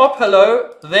 no op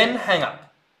hello, then hang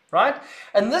up, right?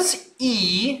 And this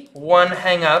E1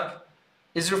 hang up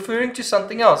is referring to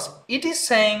something else. It is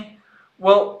saying,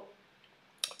 well,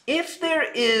 if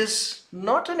there is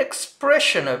not an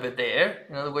expression over there,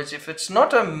 in other words, if it's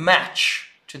not a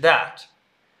match to that,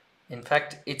 in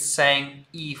fact, it's saying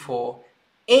E for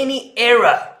any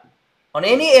error. On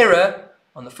any error,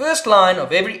 on the first line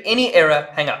of any error,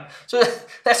 hang up. So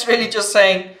that's really just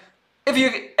saying, if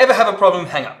you ever have a problem,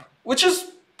 hang up, which is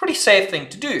a pretty safe thing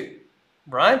to do,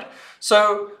 right?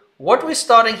 So what we're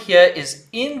starting here is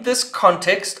in this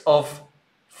context of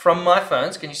from my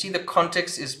phones. Can you see the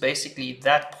context is basically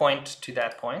that point to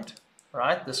that point,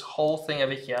 right? This whole thing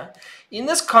over here. In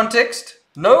this context,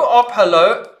 no op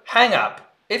hello, hang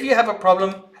up. If you have a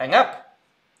problem, hang up.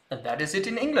 And that is it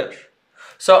in English.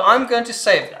 So I'm going to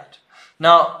save that.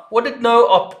 Now, what did no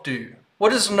op do?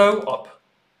 What is no op?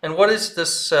 And what is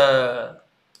this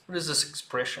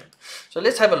expression? So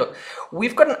let's have a look.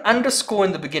 We've got an underscore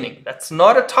in the beginning. That's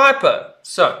not a typo.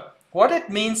 So what it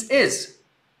means is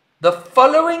the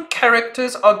following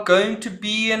characters are going to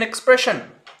be an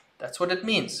expression. That's what it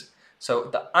means. So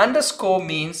the underscore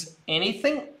means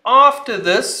anything after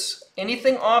this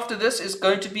is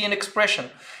going to be an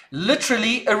expression.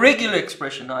 Literally a regular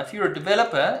expression. Now, if you're a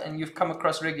developer and you've come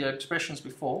across regular expressions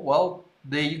before, well,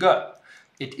 there you go.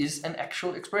 It is an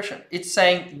actual expression. It's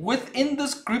saying within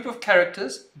this group of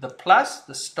characters, the plus,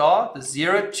 the star, the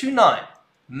 0 to 9,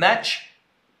 match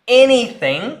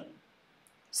anything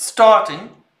starting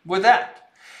with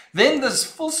that. Then this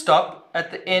full stop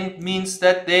at the end means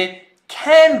that there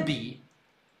can be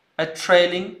a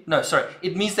trailing, no, sorry,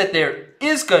 it means that there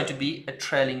is going to be a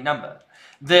trailing number.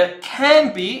 The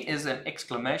can be is an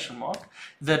exclamation mark.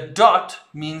 The dot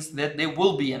means that there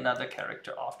will be another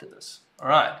character after this. All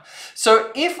right.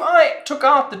 So if I took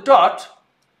out the dot,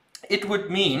 it would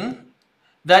mean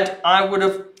that I would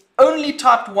have only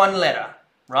typed one letter,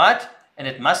 right? And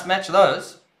it must match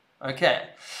those. Okay.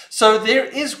 So there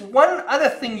is one other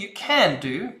thing you can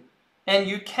do, and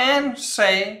you can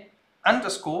say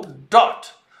underscore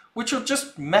dot, which will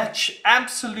just match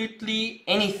absolutely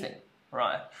anything,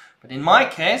 right? But in my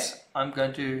case, I'm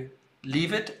going to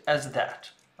leave it as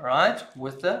that, all right,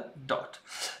 with the dot.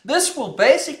 This will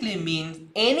basically mean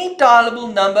any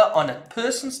dialable number on a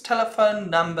person's telephone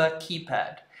number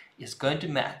keypad is going to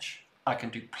match. I can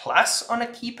do plus on a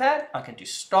keypad, I can do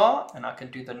star, and I can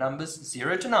do the numbers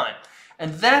 0 to 9.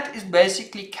 And that is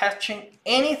basically catching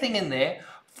anything in there,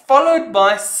 followed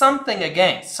by something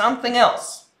again, something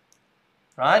else,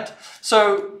 right?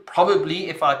 So probably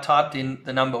if I typed in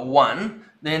the number 1,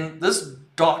 then this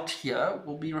dot here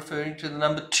will be referring to the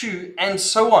number 2 and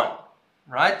so on,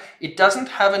 right? It doesn't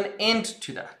have an end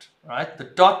to that, right? The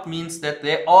dot means that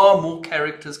there are more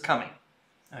characters coming.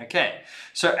 Okay,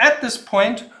 so at this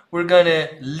point, we're going to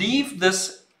leave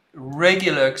this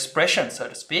regular expression, so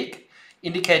to speak,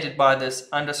 indicated by this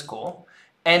underscore,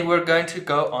 and we're going to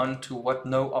go on to what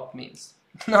no op means.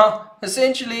 Now,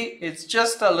 essentially, it's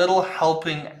just a little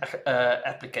helping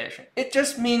application. It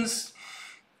just means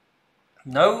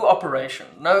no operation,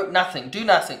 no nothing, do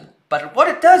nothing. But what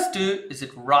it does do is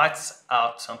it writes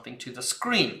out something to the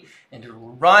screen, and it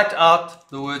will write out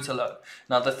the words hello.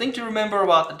 Now, the thing to remember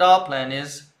about the dial plan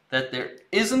is that there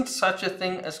isn't such a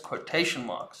thing as quotation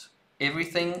marks.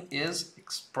 Everything is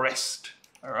expressed,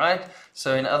 all right?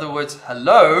 So in other words,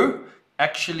 hello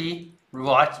actually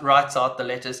writes out the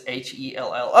letters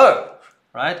H-E-L-L-O,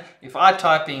 right? If I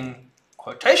type in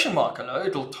quotation mark hello,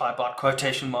 it'll type out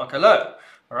quotation mark hello,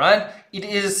 all right? It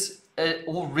is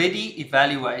already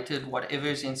evaluated whatever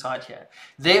is inside here.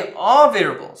 There are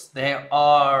variables, there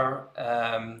are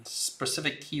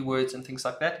specific keywords and things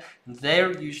like that, and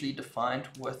they're usually defined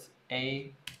with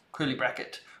a curly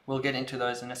bracket. We'll get into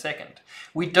those in a second.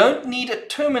 We don't need a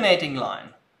terminating line,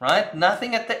 right?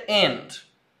 Nothing at the end.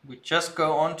 We just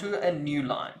go on to a new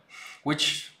line,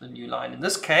 which the new line in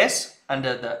this case,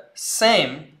 under the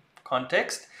same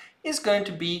context, is going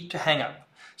to be to hang up.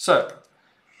 So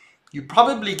you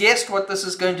probably guessed what this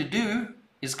is going to do.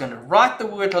 Is going to write the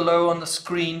word hello on the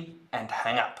screen and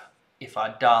hang up if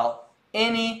I dial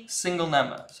any single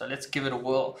number. So let's give it a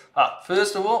whirl.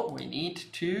 First of all, we need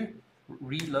to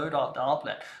reload our dial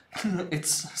plan.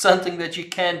 It's something that you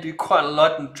can do quite a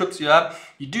lot and trips you up.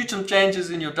 You do some changes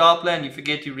in your dial plan, you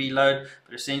forget to reload,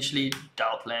 but essentially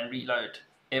dial plan reload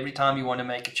every time you want to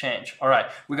make a change. All right,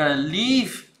 we're going to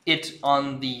leave it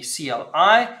on the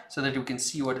CLI so that we can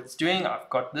see what it's doing. I've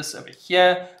got this over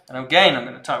here, and again I'm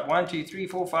going to type 1 2 3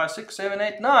 4 5 6 7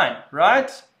 8 9,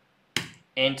 right?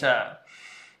 Enter.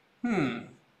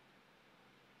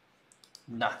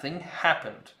 Nothing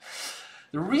happened.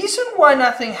 The reason why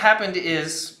nothing happened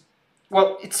is,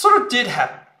 well, it sort of did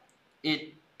happen.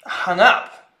 It hung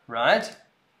up, right?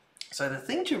 So the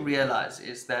thing to realize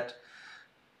is that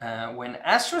when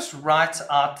Asterisk writes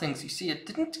out things, you see it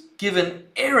didn't give an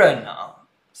error now.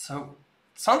 So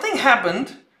something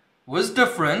happened, was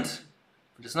different,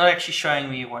 but it's not actually showing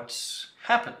me what's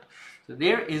happened. So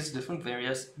there is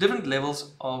different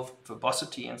levels of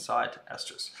verbosity inside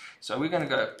Asterisk. So we're going to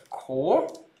go core,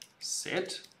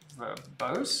 set,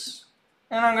 verbose,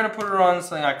 and I'm going to put it on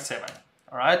something like 7.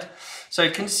 All right. So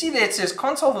you can see there it says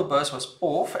console verbose was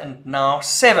off and now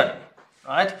 7.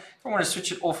 Right. If I want to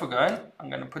switch it off again, I'm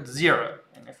going to put 0.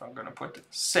 And if I'm going to put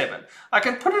 7, I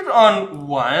can put it on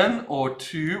 1 or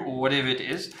 2 or whatever it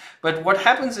is. But what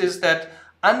happens is that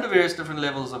under various different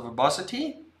levels of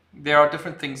verbosity, there are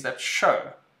different things that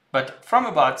show. But from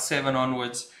about 7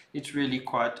 onwards, it's really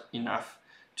quite enough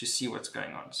to see what's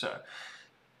going on. So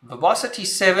verbosity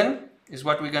 7 is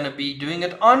what we're going to be doing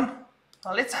it on.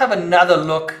 Now let's have another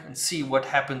look and see what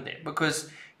happened there,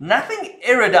 because nothing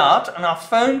errored out and our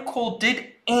phone call did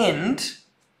end,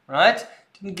 right?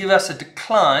 Didn't give us a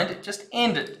decline, it just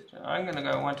ended. So I'm going to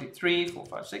go 1 2 3 4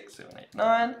 5 6 7 8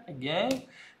 9 again,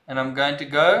 and I'm going to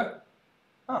go,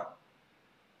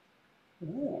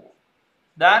 ooh,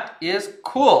 that is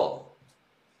cool.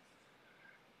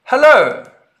 Hello,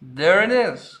 there it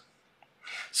is.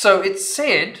 So it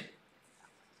said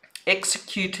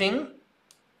executing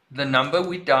the number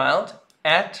we dialed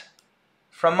at,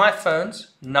 from my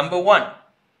phone's number 1.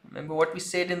 Remember what we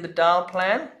said in the dial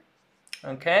plan?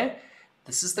 Okay,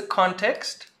 this is the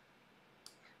context.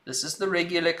 This is the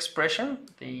regular expression,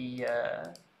 the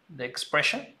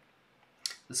expression.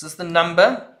 This is the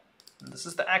number, and this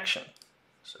is the action.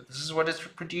 So this is what it's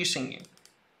producing you.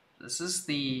 This is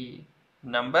the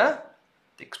number,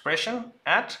 the expression,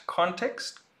 at,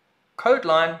 context, code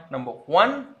line number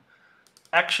 1,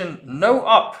 action, no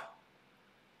op.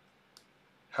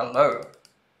 Hello,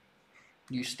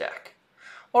 new stack.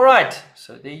 All right,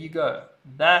 so there you go.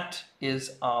 That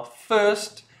is our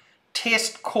first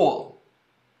test call.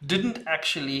 Didn't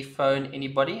actually phone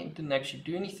anybody, didn't actually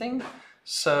do anything.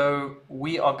 So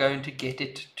we are going to get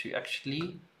it to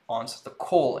actually answer the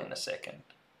call in a second.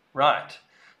 Right,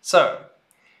 so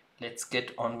let's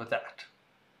get on with that.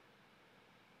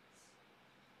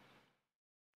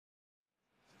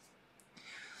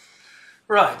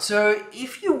 Right, so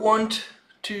if you want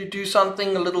to do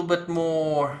something a little bit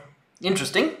more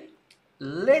interesting,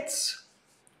 let's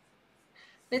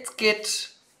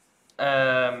get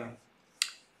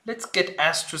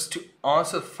Asterisk to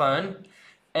answer the phone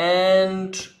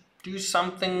and do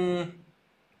something a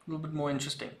little bit more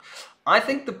interesting. I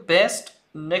think the best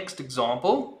next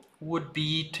example would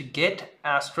be to get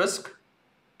Asterisk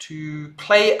to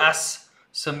play us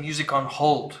some music on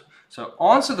hold. So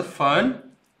answer the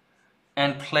phone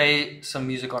and play some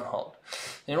music on hold.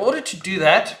 In order to do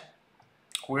that,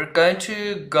 we're going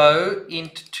to go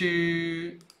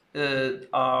into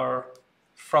our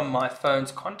from my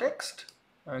phone's context,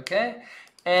 okay,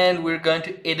 and we're going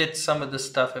to edit some of the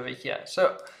stuff over here.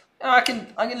 So I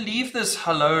can leave this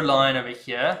hello line over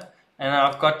here, and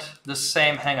I've got the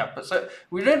same hang up. But so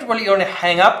we don't really want to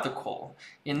hang up the call.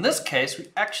 In this case, we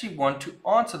actually want to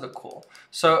answer the call.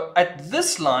 So at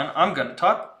this line, I'm going to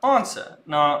type answer.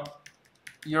 Now,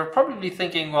 you're probably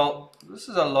thinking, well, this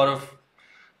is a lot of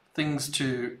things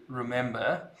to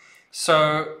remember.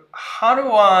 So how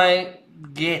do I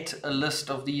get a list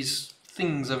of these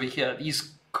things over here,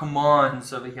 these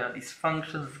commands over here, these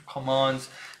functions, commands,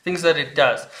 things that it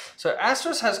does? So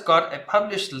Asterisk has got a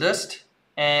published list,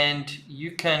 and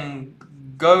you can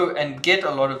go and get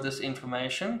a lot of this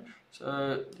information.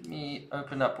 So let me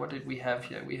open up, what did we have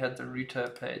here? We had the router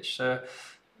page. So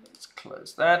let's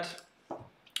close that.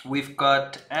 We've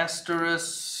got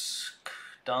Asterisk,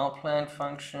 dial plan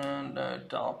function, no,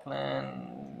 dial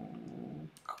plan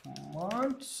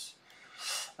commands.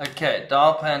 Okay,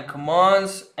 dial plan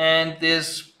commands, and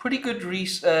there's pretty good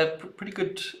resource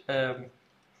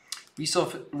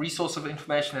of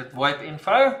information at Zoiper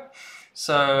info.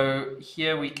 So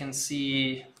here we can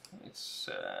see, let's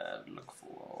look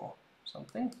for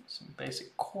something, some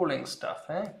basic calling stuff.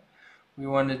 We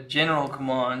wanted general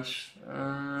commands.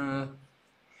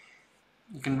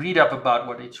 You can read up about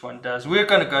what each one does. We're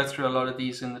going to go through a lot of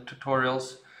these in the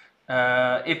tutorials.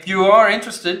 If you are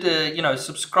interested,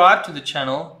 subscribe to the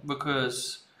channel,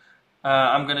 because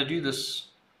I'm going to do this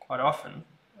quite often.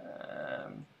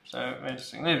 So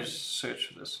let me just search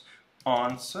for this.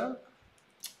 Answer,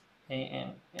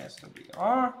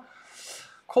 ANSWR.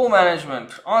 Call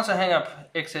management, answer, hang up,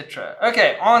 etc.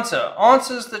 Okay,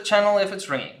 answers the channel if it's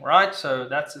ringing, right? So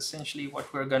that's essentially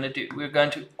what we're going to do. We're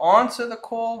going to answer the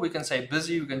call. We can say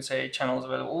busy, we can say channels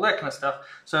available, all that kind of stuff.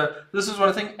 So this is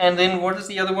one thing. And then what is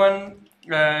the other one?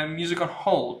 Music on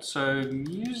hold. So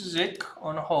music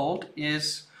on hold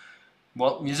is,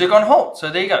 well, music on hold. So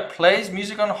there you go, plays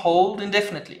music on hold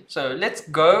indefinitely. So let's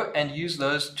go and use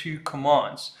those two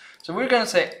commands. So we're going to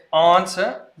say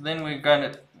answer, then we're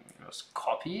going to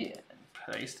copy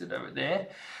and paste it over there.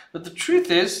 But the truth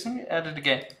is, let me add it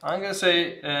again. I'm going to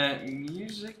say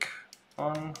music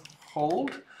on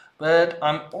hold, but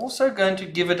I'm also going to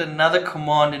give it another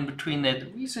command in between there. The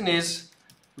reason is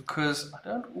because I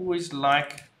don't always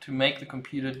like to make the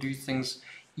computer do things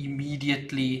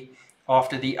immediately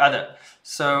after the other.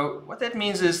 So what that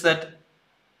means is that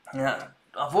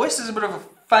our voice is a bit of a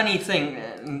funny thing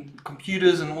in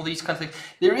computers and all these kinds of things.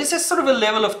 There is a sort of a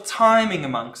level of timing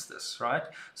amongst this, right?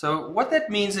 So what that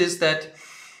means is that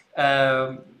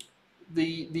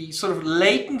the sort of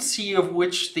latency of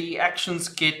which the actions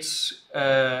get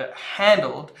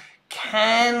handled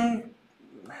can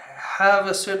have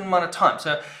a certain amount of time.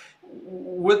 So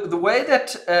with the way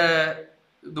that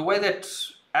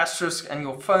Asterisk and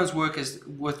your phones work is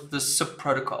with the SIP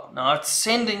protocol. Now it's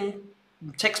sending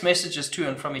text messages to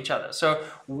and from each other. So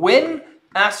when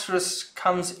Asterisk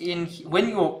comes in, when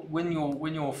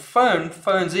your phone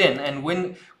phones in, and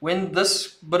when this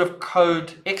bit of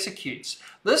code executes,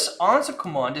 this answer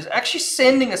command is actually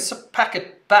sending a SIP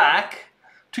packet back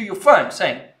to your phone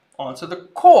saying answer the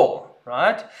call,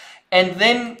 right? And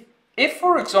then If,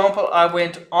 for example, I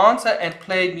went answer and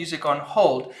play music on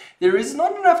hold, there is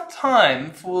not enough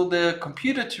time for the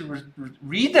computer to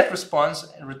read that response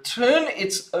and return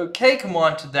its OK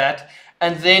command to that,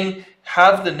 and then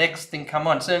have the next thing come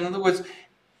on. So in other words,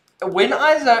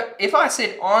 if I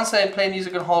said answer and play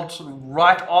music on hold sort of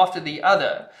right after the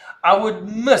other, I would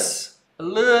miss a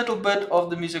little bit of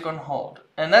the music on hold.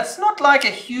 And that's not like a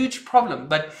huge problem,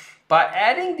 but by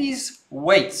adding these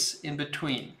waits in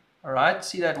between, all right,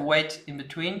 see that wait in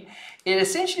between? It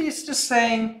essentially is just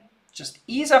saying, just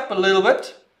ease up a little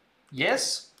bit.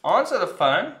 Yes, answer the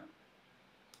phone.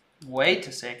 Wait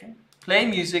a second. Play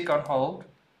music on hold.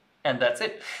 And that's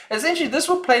it. Essentially, this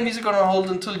will play music on hold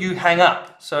until you hang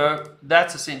up. So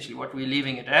that's essentially what we're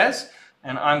leaving it as.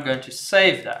 And I'm going to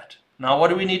save that. Now, what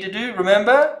do we need to do?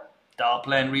 Remember, dial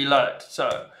plan reload.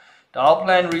 So dial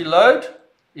plan reload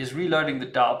is reloading the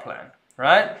dial plan,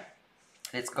 right?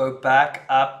 Let's go back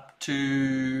up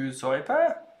to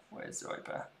Zoiper. Where's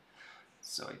Zoiper?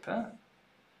 Zoiper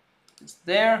is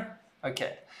there.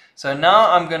 Okay. So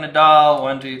now I'm going to dial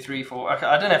 1, 2, 3, 4. Okay,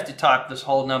 I don't have to type this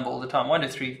whole number all the time. 1 to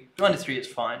 3. 1 to 3 is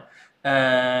fine.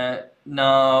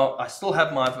 Now I still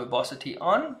have my verbosity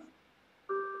on.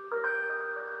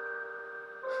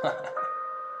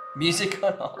 Music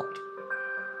on hold.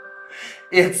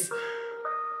 It's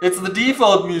the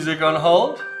default music on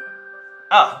hold.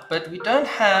 But we don't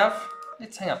have,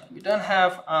 let's hang up, we don't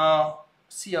have our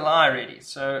CLI ready.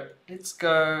 So let's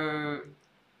go,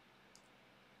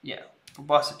 yeah,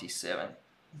 verbosity 7.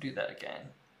 Do that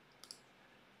again.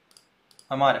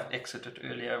 I might have exited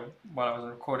earlier while I was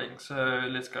recording. So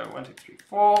let's go 1, 2, 3,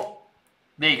 4.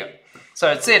 There you go.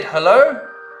 So it said hello,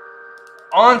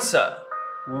 answer,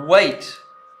 wait,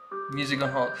 music on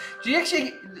hold. Do you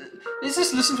actually, let's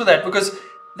just listen for that because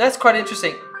that's quite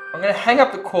interesting. I'm going to hang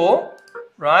up the call.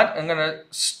 Right, I'm going to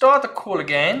start the call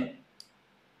again.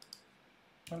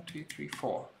 1, 2, 3,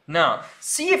 4. Now,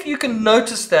 see if you can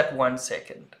notice that 1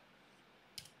 second.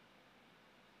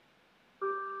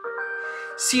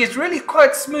 See, it's really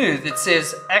quite smooth. It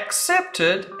says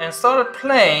accepted and started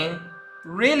playing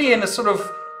really in a sort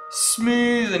of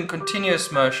smooth and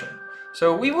continuous motion.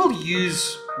 So we will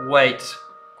use wait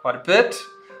quite a bit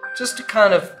just to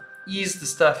kind of ease the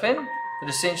stuff in. But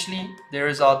essentially, there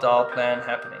is our dial plan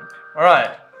happening. All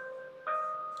right,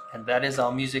 and that is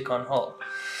our music on hold.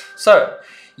 So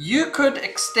you could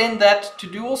extend that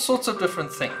to do all sorts of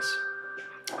different things,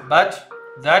 but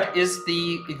that is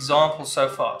the example so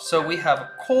far. So we have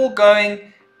a call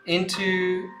going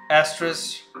into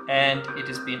Asterisk, and it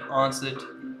has been answered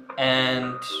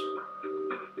and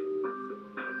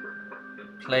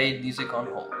played music on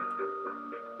hold.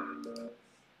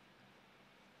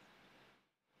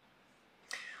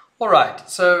 All right,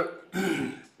 so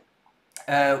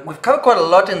we've covered quite a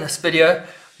lot in this video,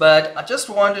 but I just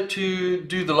wanted to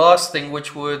do the last thing,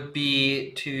 which would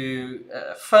be to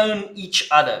phone each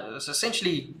other. It's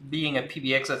essentially, being a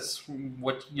PBX, that's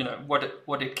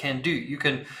what it can do. You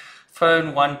can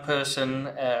phone one person,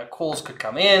 calls could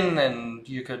come in, and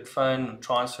you could phone and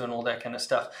transfer and all that kind of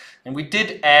stuff. And we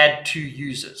did add 2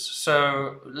 users,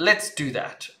 so let's do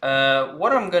that.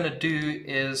 What I'm going to do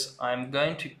is I'm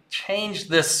going to change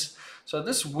this. So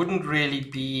this wouldn't really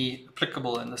be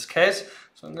applicable in this case.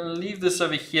 So I'm going to leave this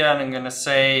over here, and I'm going to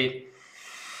say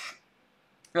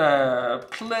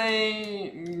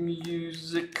play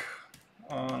music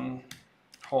on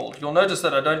hold. You'll notice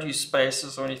that I don't use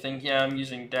spaces or anything here. I'm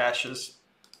using dashes.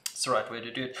 It's the right way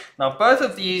to do it. Now both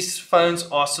of these phones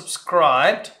are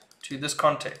subscribed to this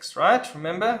context, right?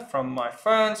 Remember, from my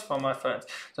phones. So in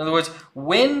other words,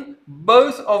 when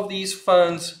both of these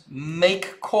phones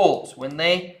make calls, when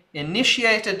they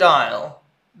initiate a dial,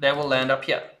 they will land up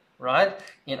here, right?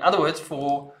 In other words,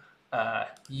 for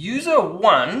user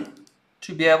 1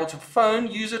 to be able to phone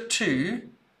user 2,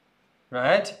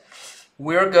 right,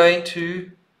 we're going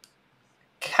to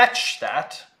catch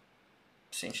that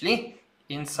essentially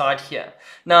inside here.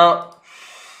 Now,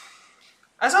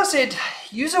 as I said,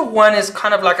 user 1 is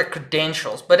kind of like a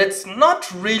credentials, but it's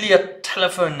not really a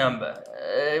telephone number.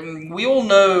 We all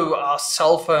know our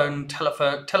cell phone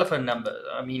telephone number.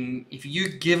 I mean, if you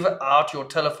give out your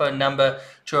telephone number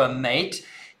to a mate,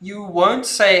 you won't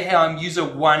say, hey, I'm user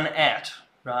 1 at,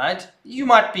 right? You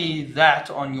might be that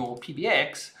on your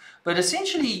PBX, but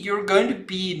essentially you're going to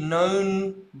be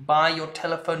known by your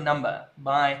telephone number,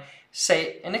 by,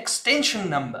 say, an extension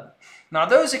number. Now,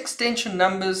 those extension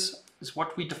numbers is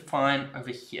what we define over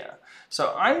here.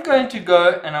 So I'm going to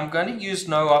go and I'm going to use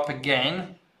no-op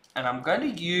again, and I'm going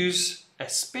to use a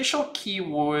special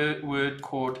keyword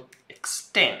called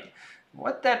extend.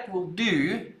 What that will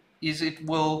do is it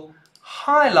will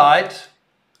highlight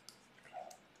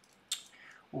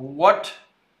what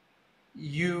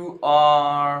you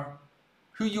are,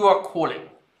 who you are calling,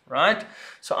 right?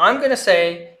 So I'm going to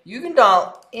say you can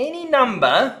dial any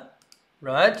number,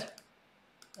 right?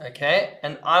 Okay,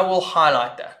 and I will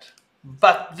highlight that.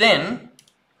 But then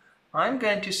I'm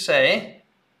going to say,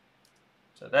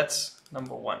 so that's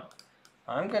number one.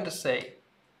 I'm going to say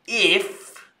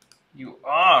if you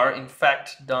are in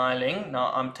fact dialing,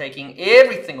 now I'm taking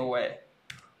everything away,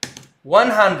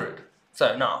 100.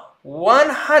 So now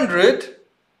 100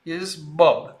 is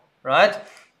Bob, right?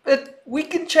 But we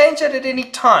can change it at any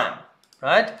time,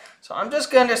 right? So I'm just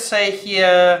going to say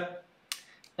here,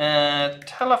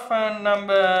 telephone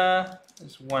number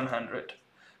is 100.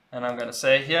 And I'm going to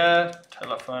say here,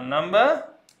 telephone number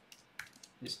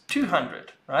is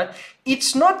 200, right?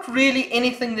 It's not really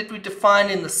anything that we define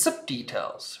in the SIP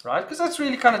details, right? Because that's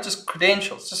really kind of just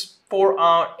credentials, just for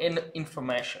our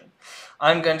information.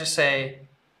 I'm going to say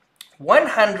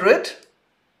 100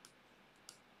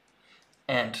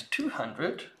 and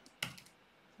 200,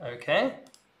 okay?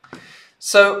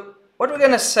 So what we're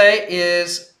going to say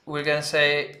is, we're going to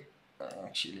say,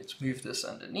 actually let's move this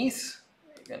underneath.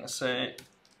 We're going to say,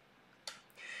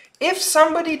 if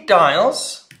somebody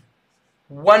dials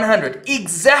 100,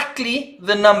 exactly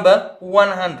the number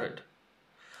 100,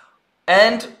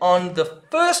 and on the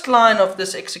first line of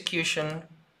this execution,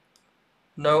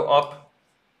 no op,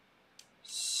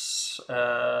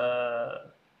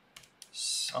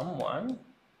 someone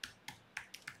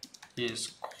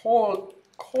is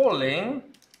calling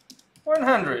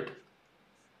 100,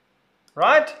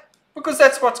 right? Because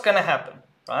that's what's going to happen,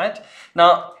 right?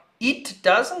 Now, it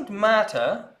doesn't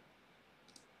matter.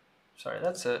 Sorry,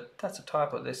 that's a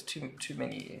typo. There's too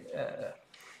many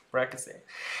brackets there.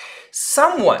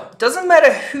 Someone, doesn't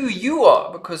matter who you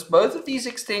are, because both of these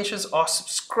extensions are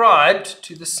subscribed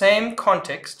to the same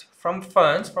context from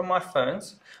phones, from my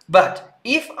phones. But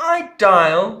if I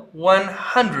dial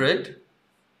 100,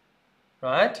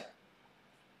 right,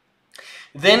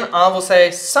 then I will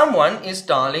say someone is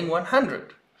dialing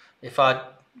 100. If I,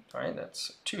 sorry,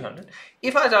 that's 200.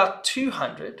 If I dial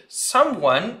 200,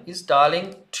 someone is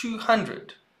dialing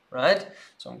 200, right?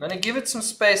 So I'm going to give it some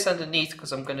space underneath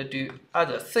because I'm going to do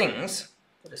other things.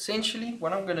 But essentially,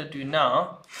 what I'm going to do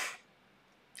now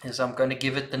is I'm going to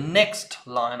give it the next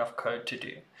line of code to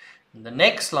do. In the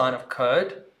next line of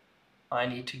code, I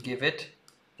need to give it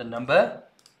the number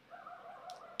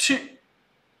 2.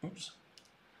 Oops.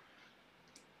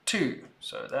 2.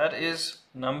 So that is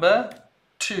number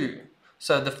 2.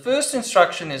 So the first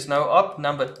instruction is no op.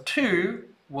 Number 2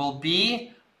 will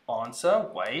be answer,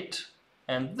 wait,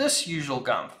 and this usual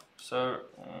gump. So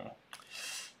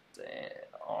the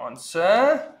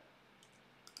answer,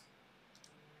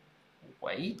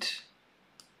 wait,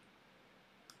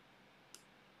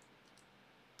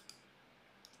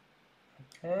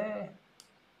 okay,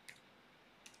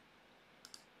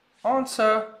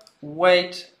 answer,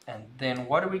 wait, and then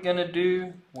what are we going to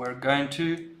do? We're going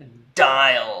to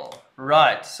dial.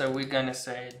 Right, so we're going to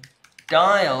say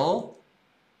dial,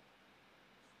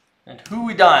 and who are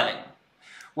we dialing?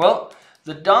 Well,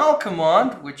 the dial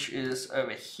command, which is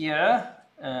over here,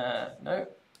 no,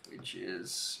 which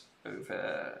is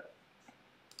over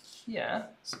here,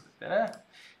 it's a bit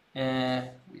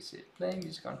better. We said play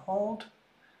music on hold,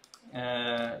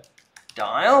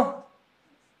 dial,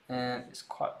 and it's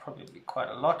probably quite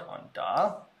a lot on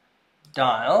dial.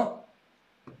 Dial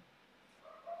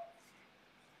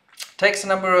takes a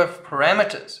number of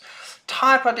parameters.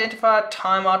 Type identifier,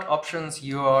 timeout, options,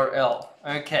 URL.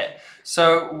 Okay,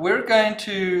 so we're going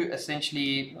to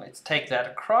essentially, let's take that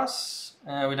across.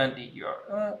 We don't need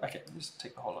URL. Okay, just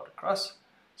take the whole lot across.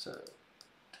 So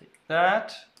take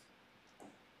that,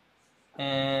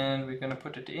 and we're going to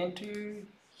put it into,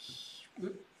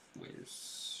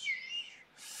 let's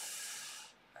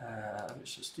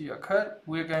just do your code.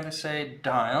 We're going to say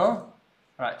dial.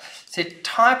 Right, say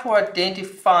type or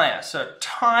identifier. So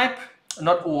type,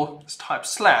 not or, it's type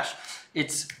slash.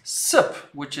 It's SIP,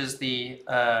 which is the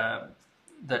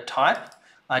type.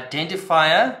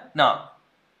 Identifier. Now,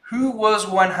 who was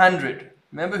 100?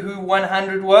 Remember who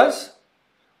 100 was?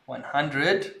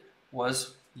 100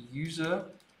 was user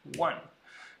 1.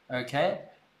 Okay.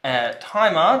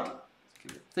 Timeout.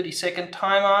 Give it 30-second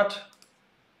timeout.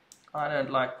 I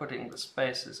don't like putting the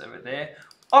spaces over there.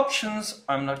 Options,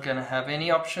 I'm not going to have any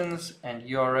options, and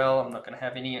URL, I'm not going to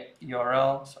have any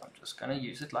URL, so I'm just going to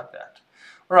use it like that.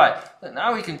 Alright, so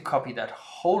now we can copy that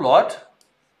whole lot,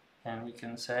 and we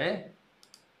can say,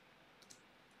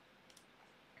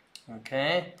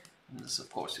 okay, and this of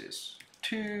course is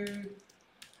 2.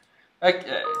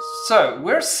 Okay, so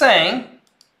we're saying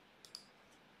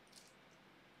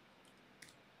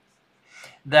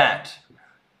that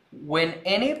when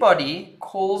anybody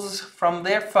calls from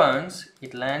their phones,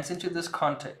 it lands into this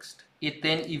context. It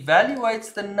then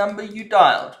evaluates the number you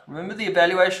dialed. Remember, the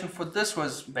evaluation for this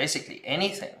was basically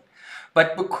anything.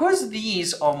 But because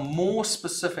these are more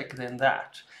specific than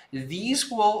that,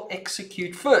 these will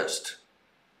execute first.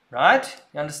 Right?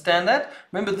 You understand that?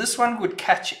 Remember, this one would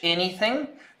catch anything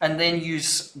and then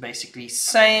use basically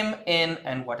same, in,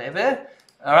 and whatever.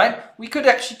 All right? We could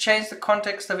actually change the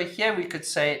context over here. We could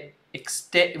say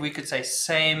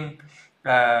same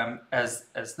as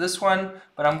this one,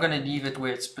 but I'm going to leave it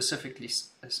where it's specifically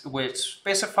where it's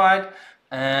specified.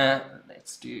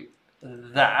 Let's do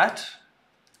that.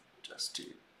 Just to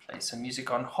play some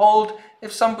music on hold.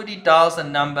 If somebody dials a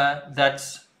number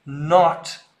that's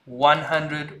not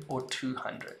 100 or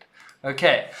 200.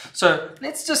 Okay, so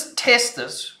let's just test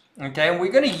this. Okay, and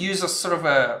we're going to use a sort of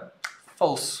a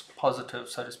false positive,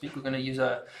 so to speak. We're going to use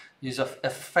a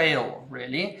fail,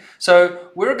 really. So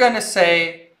we're going to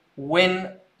say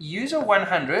when user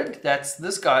 100, that's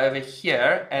this guy over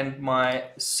here, and my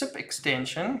SIP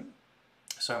extension,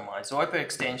 so my Zoiper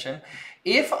extension,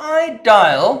 if I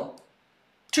dial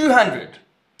 200,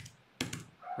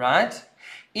 right?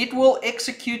 It will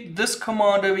execute this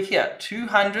command over here,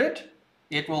 200.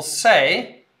 It will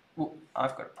say, ooh,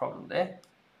 I've got a problem there.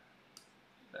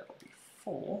 That'll be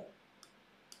 4.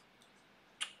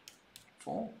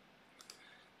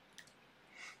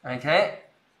 Okay.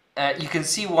 You can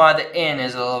see why the N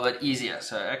is a little bit easier.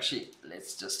 So actually,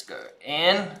 let's just go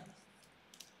N,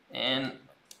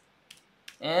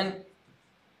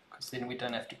 because then we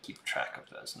don't have to keep track of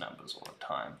those numbers all the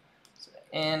time. So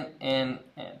N.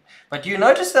 But you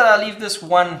notice that I leave this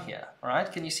 1 here,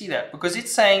 right? Can you see that? Because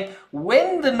it's saying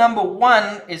when the number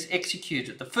 1 is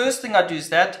executed, the first thing I do is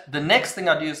that, the next thing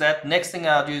I do is that, next thing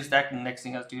I do is that, and the next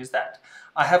thing I do is that.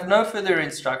 I have no further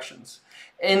instructions.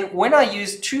 And when I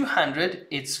use 200,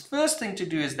 its first thing to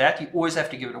do is that. You always have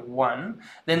to give it a 1.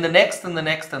 Then the next, and the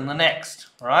next, and the next.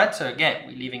 Alright, so again,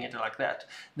 we're leaving it like that.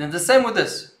 Then the same with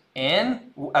this.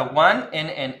 N, 1,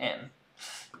 N.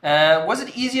 Was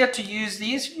it easier to use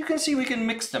these? You can see we can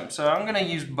mix them. So I'm going to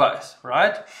use both,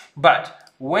 right?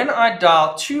 But when I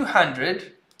dial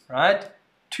 200, right?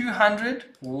 200,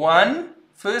 1,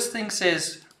 first thing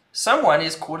says someone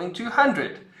is calling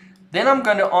 200. Then I'm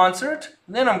going to answer it.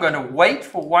 Then I'm going to wait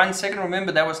for 1 second.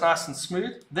 Remember, that was nice and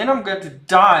smooth. Then I'm going to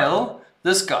dial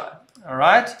this guy. All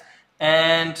right.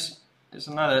 And there's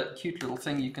another cute little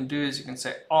thing you can do is you can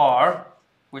say R,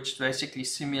 which basically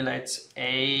simulates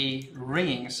a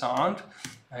ringing sound.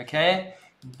 Okay.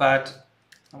 But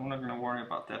I'm not going to worry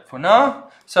about that for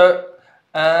now. So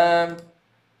there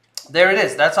it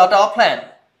is. That's our dial plan.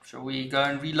 Shall we go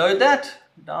and reload that?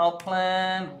 Dial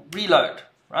plan, reload.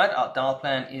 Right, our dial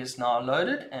plan is now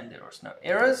loaded and there is no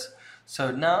errors.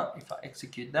 So now if I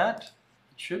execute that,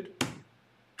 it should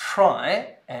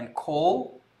try and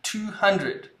call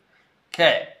 200.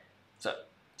 Okay, so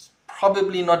it's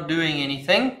probably not doing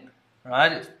anything,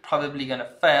 right? It's probably going to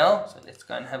fail. So let's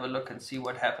go and have a look and see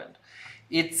what happened.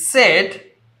 It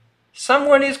said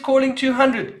someone is calling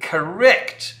 200.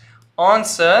 Correct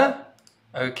answer.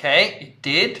 Okay, it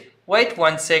did. Wait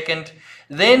 1 second.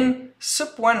 Then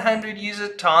SIP 100 user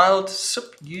tiled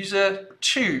SIP user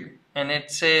 2, and it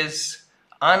says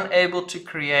unable to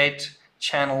create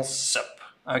channel SIP.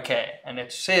 Okay, and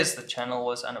it says the channel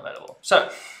was unavailable. So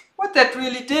what that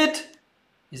really did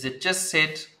is it just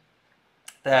said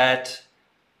that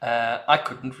I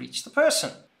couldn't reach the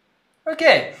person.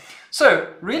 Okay,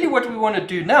 so really what we want to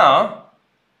do now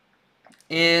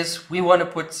is we want to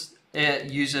put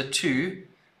user 2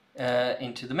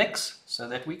 into the mix so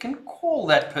that we can call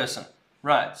that person.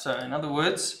 Right, so in other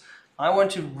words, I want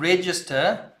to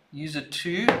register user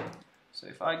 2. So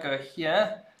if I go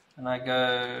here and I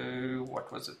go,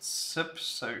 what was it, SIP,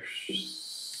 so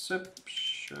SIP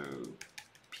show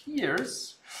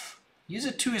peers, user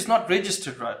 2 is not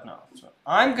registered right now. So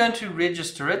I'm going to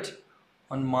register it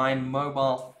on my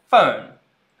mobile phone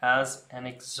as an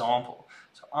example.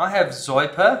 So I have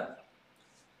Zoiper.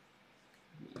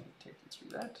 Let me take you through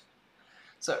that.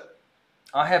 So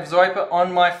I have Zoiper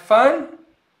on my phone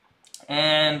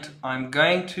and I'm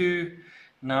going to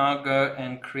now go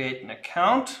and create an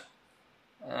account.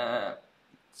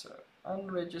 So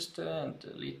unregister and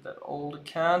delete that old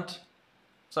account.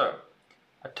 So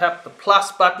I tap the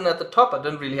plus button at the top. I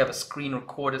don't really have a screen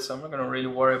recorder, so I'm not going to really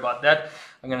worry about that.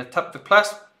 I'm going to tap the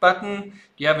plus button.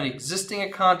 Do you have an existing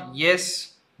account?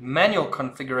 Yes. Manual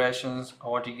configurations. I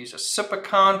want to use a SIP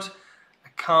account.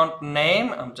 Account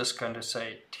name, I'm just going to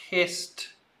say test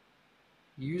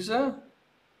user.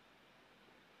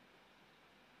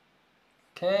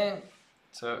 Okay,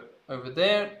 So over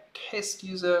there, test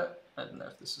user, I don't know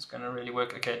if this is going to really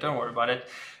work. Okay, don't worry about it.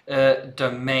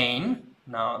 Domain,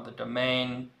 now the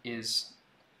domain is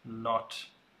not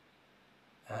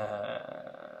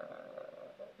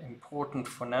important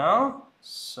for now,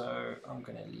 so I'm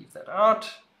going to leave that out.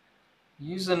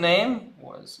 Username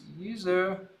was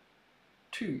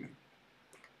user2.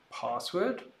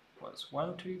 Password was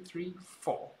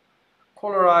 1234.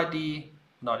 Caller ID,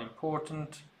 not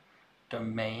important.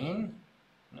 Domain,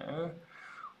 no.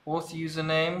 Auth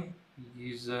username,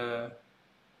 user2.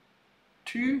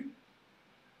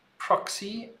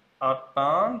 Proxy,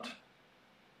 outbound,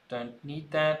 don't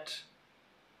need that.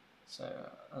 So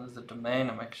as the domain,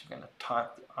 I'm actually going to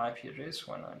type the IP address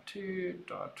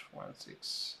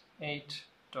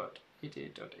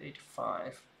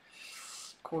 192.168.88.85.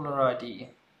 Caller ID.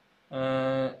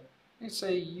 Let's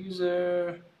say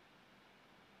user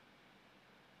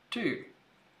 2.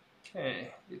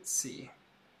 Okay, let's see.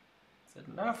 Is that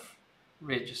enough?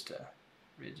 Register.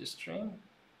 Registering.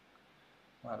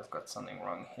 Might have got something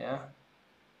wrong here.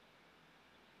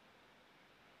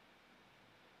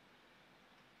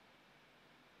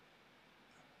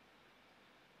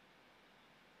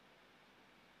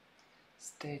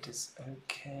 Status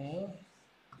okay.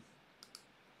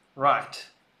 Right.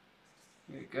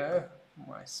 Here we go.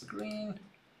 My screen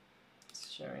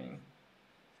is showing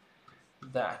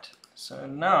that. So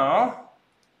now,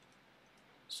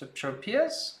 switch your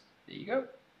peers. There you go.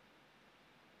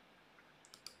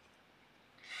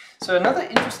 So another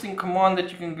interesting command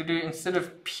that you can do instead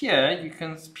of peers, you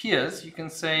can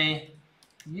say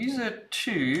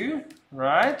user2,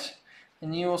 right?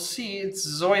 And you will see it's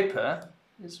Zoiper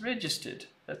is registered.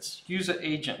 That's user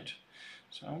agent.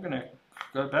 So I'm going to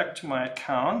go back to my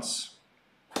accounts.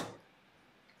 All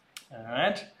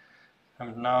right.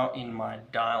 I'm now in my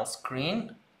dial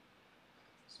screen.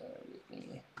 So let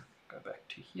me go back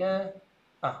to here.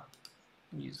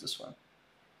 Use this one.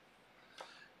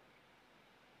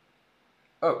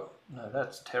 Oh, no,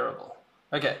 that's terrible.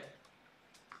 Okay.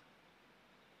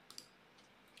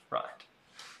 Right.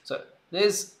 So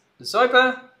there's the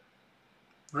Zoiper,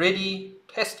 ready,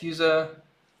 test user.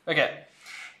 Okay.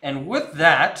 And with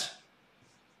that,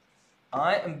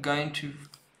 I am going to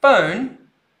phone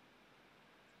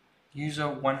user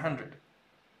 100.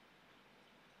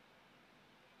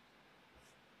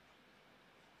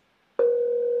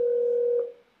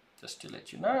 Just to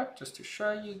let you know, just to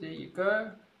show you, there you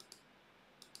go.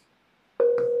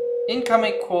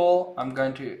 Incoming call, I'm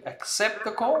going to accept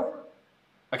the call.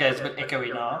 Okay, it's a bit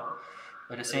echoey now,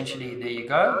 but essentially there you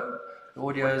go. The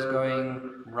audio is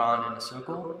going round in a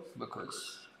circle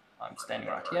because I'm standing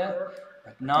right here.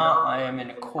 But now I am in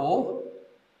a call.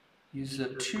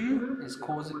 User 2 is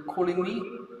calling me.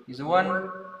 User 1,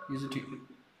 user 2.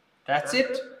 That's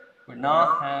it. We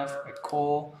now have a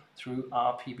call through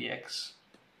our PBX.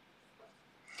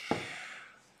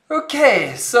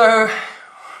 Okay, so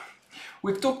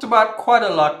we've talked about quite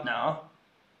a lot now,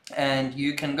 and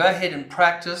you can go ahead and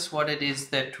practice what it is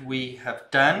that we have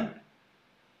done.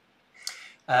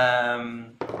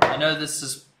 I know this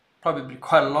is probably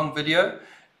quite a long video,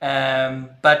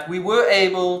 but we were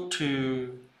able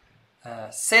to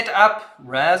set up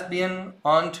Raspbian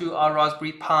onto our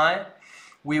Raspberry Pi.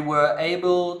 We were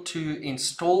able to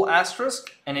install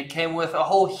Asterisk, and it came with a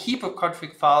whole heap of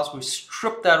config files. We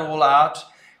stripped that all out.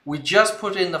 We just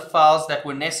put in the files that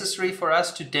were necessary for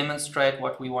us to demonstrate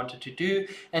what we wanted to do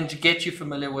and to get you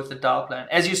familiar with the dial plan.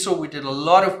 As you saw, we did a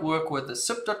lot of work with the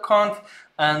sip.conf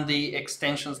and the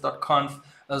extensions.conf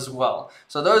as well.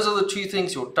 So those are the two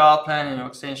things, your dial plan and your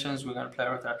extensions. We're going to play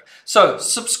with that. So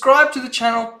subscribe to the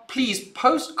channel. Please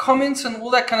post comments and all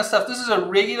that kind of stuff. This is a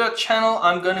regular channel.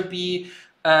 I'm going to be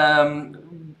trying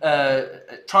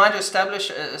to establish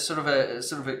a sort of a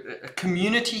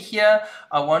community here.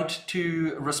 I want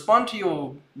to respond to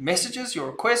your messages, your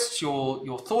requests,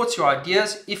 your thoughts, your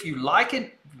ideas. If you like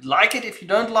it, like it. If you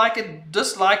don't like it,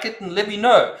 dislike it, and let me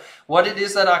know what it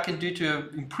is that I can do to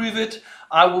improve it.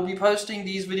 I will be posting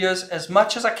these videos as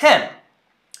much as I can.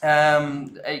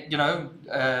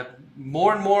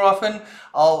 More and more often.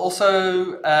 I'll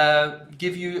also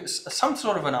give you some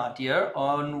sort of an idea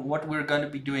on what we're going to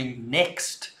be doing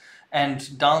next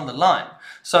and down the line.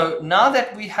 So now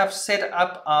that we have set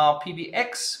up our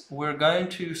PBX, we're going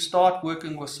to start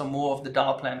working with some more of the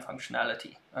dial plan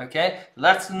functionality. Okay,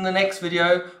 that's in the next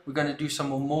video. We're going to do some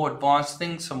more advanced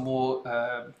things, some more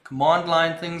command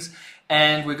line things,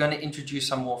 and we're going to introduce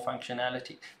some more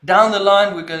functionality. Down the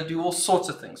line, we're going to do all sorts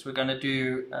of things. We're going to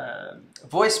do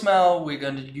voicemail. We're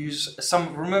going to use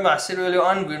some, remember I said earlier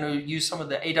on, we're going to use some of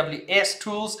the AWS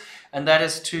tools, and that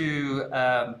is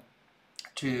to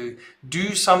to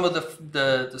do some of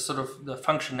the sort of the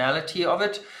functionality of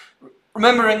it.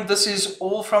 Remembering this is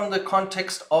all from the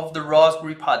context of the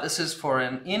Raspberry Pi. This is for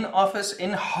an in-office,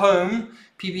 in-home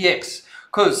PBX.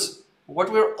 Because what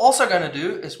we're also going to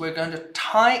do is we're going to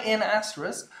tie in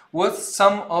Asterisk with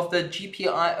some of the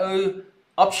GPIO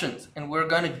options, and we're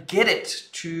going to get it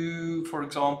to, for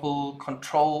example,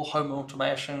 control home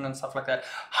automation and stuff like that.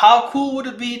 How cool would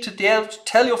it be to be able to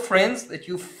tell your friends that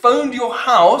you phoned your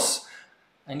house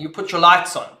and you put your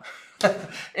lights on?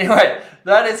 Anyway,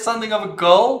 that is something of a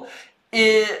goal.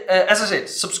 As I said,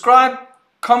 subscribe,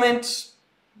 comment,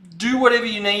 do whatever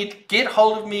you need, get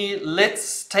hold of me,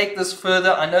 let's take this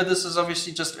further. I know this is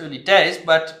obviously just early days,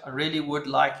 but I really would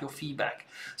like your feedback.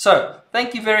 So,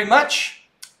 thank you very much,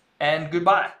 and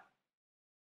goodbye.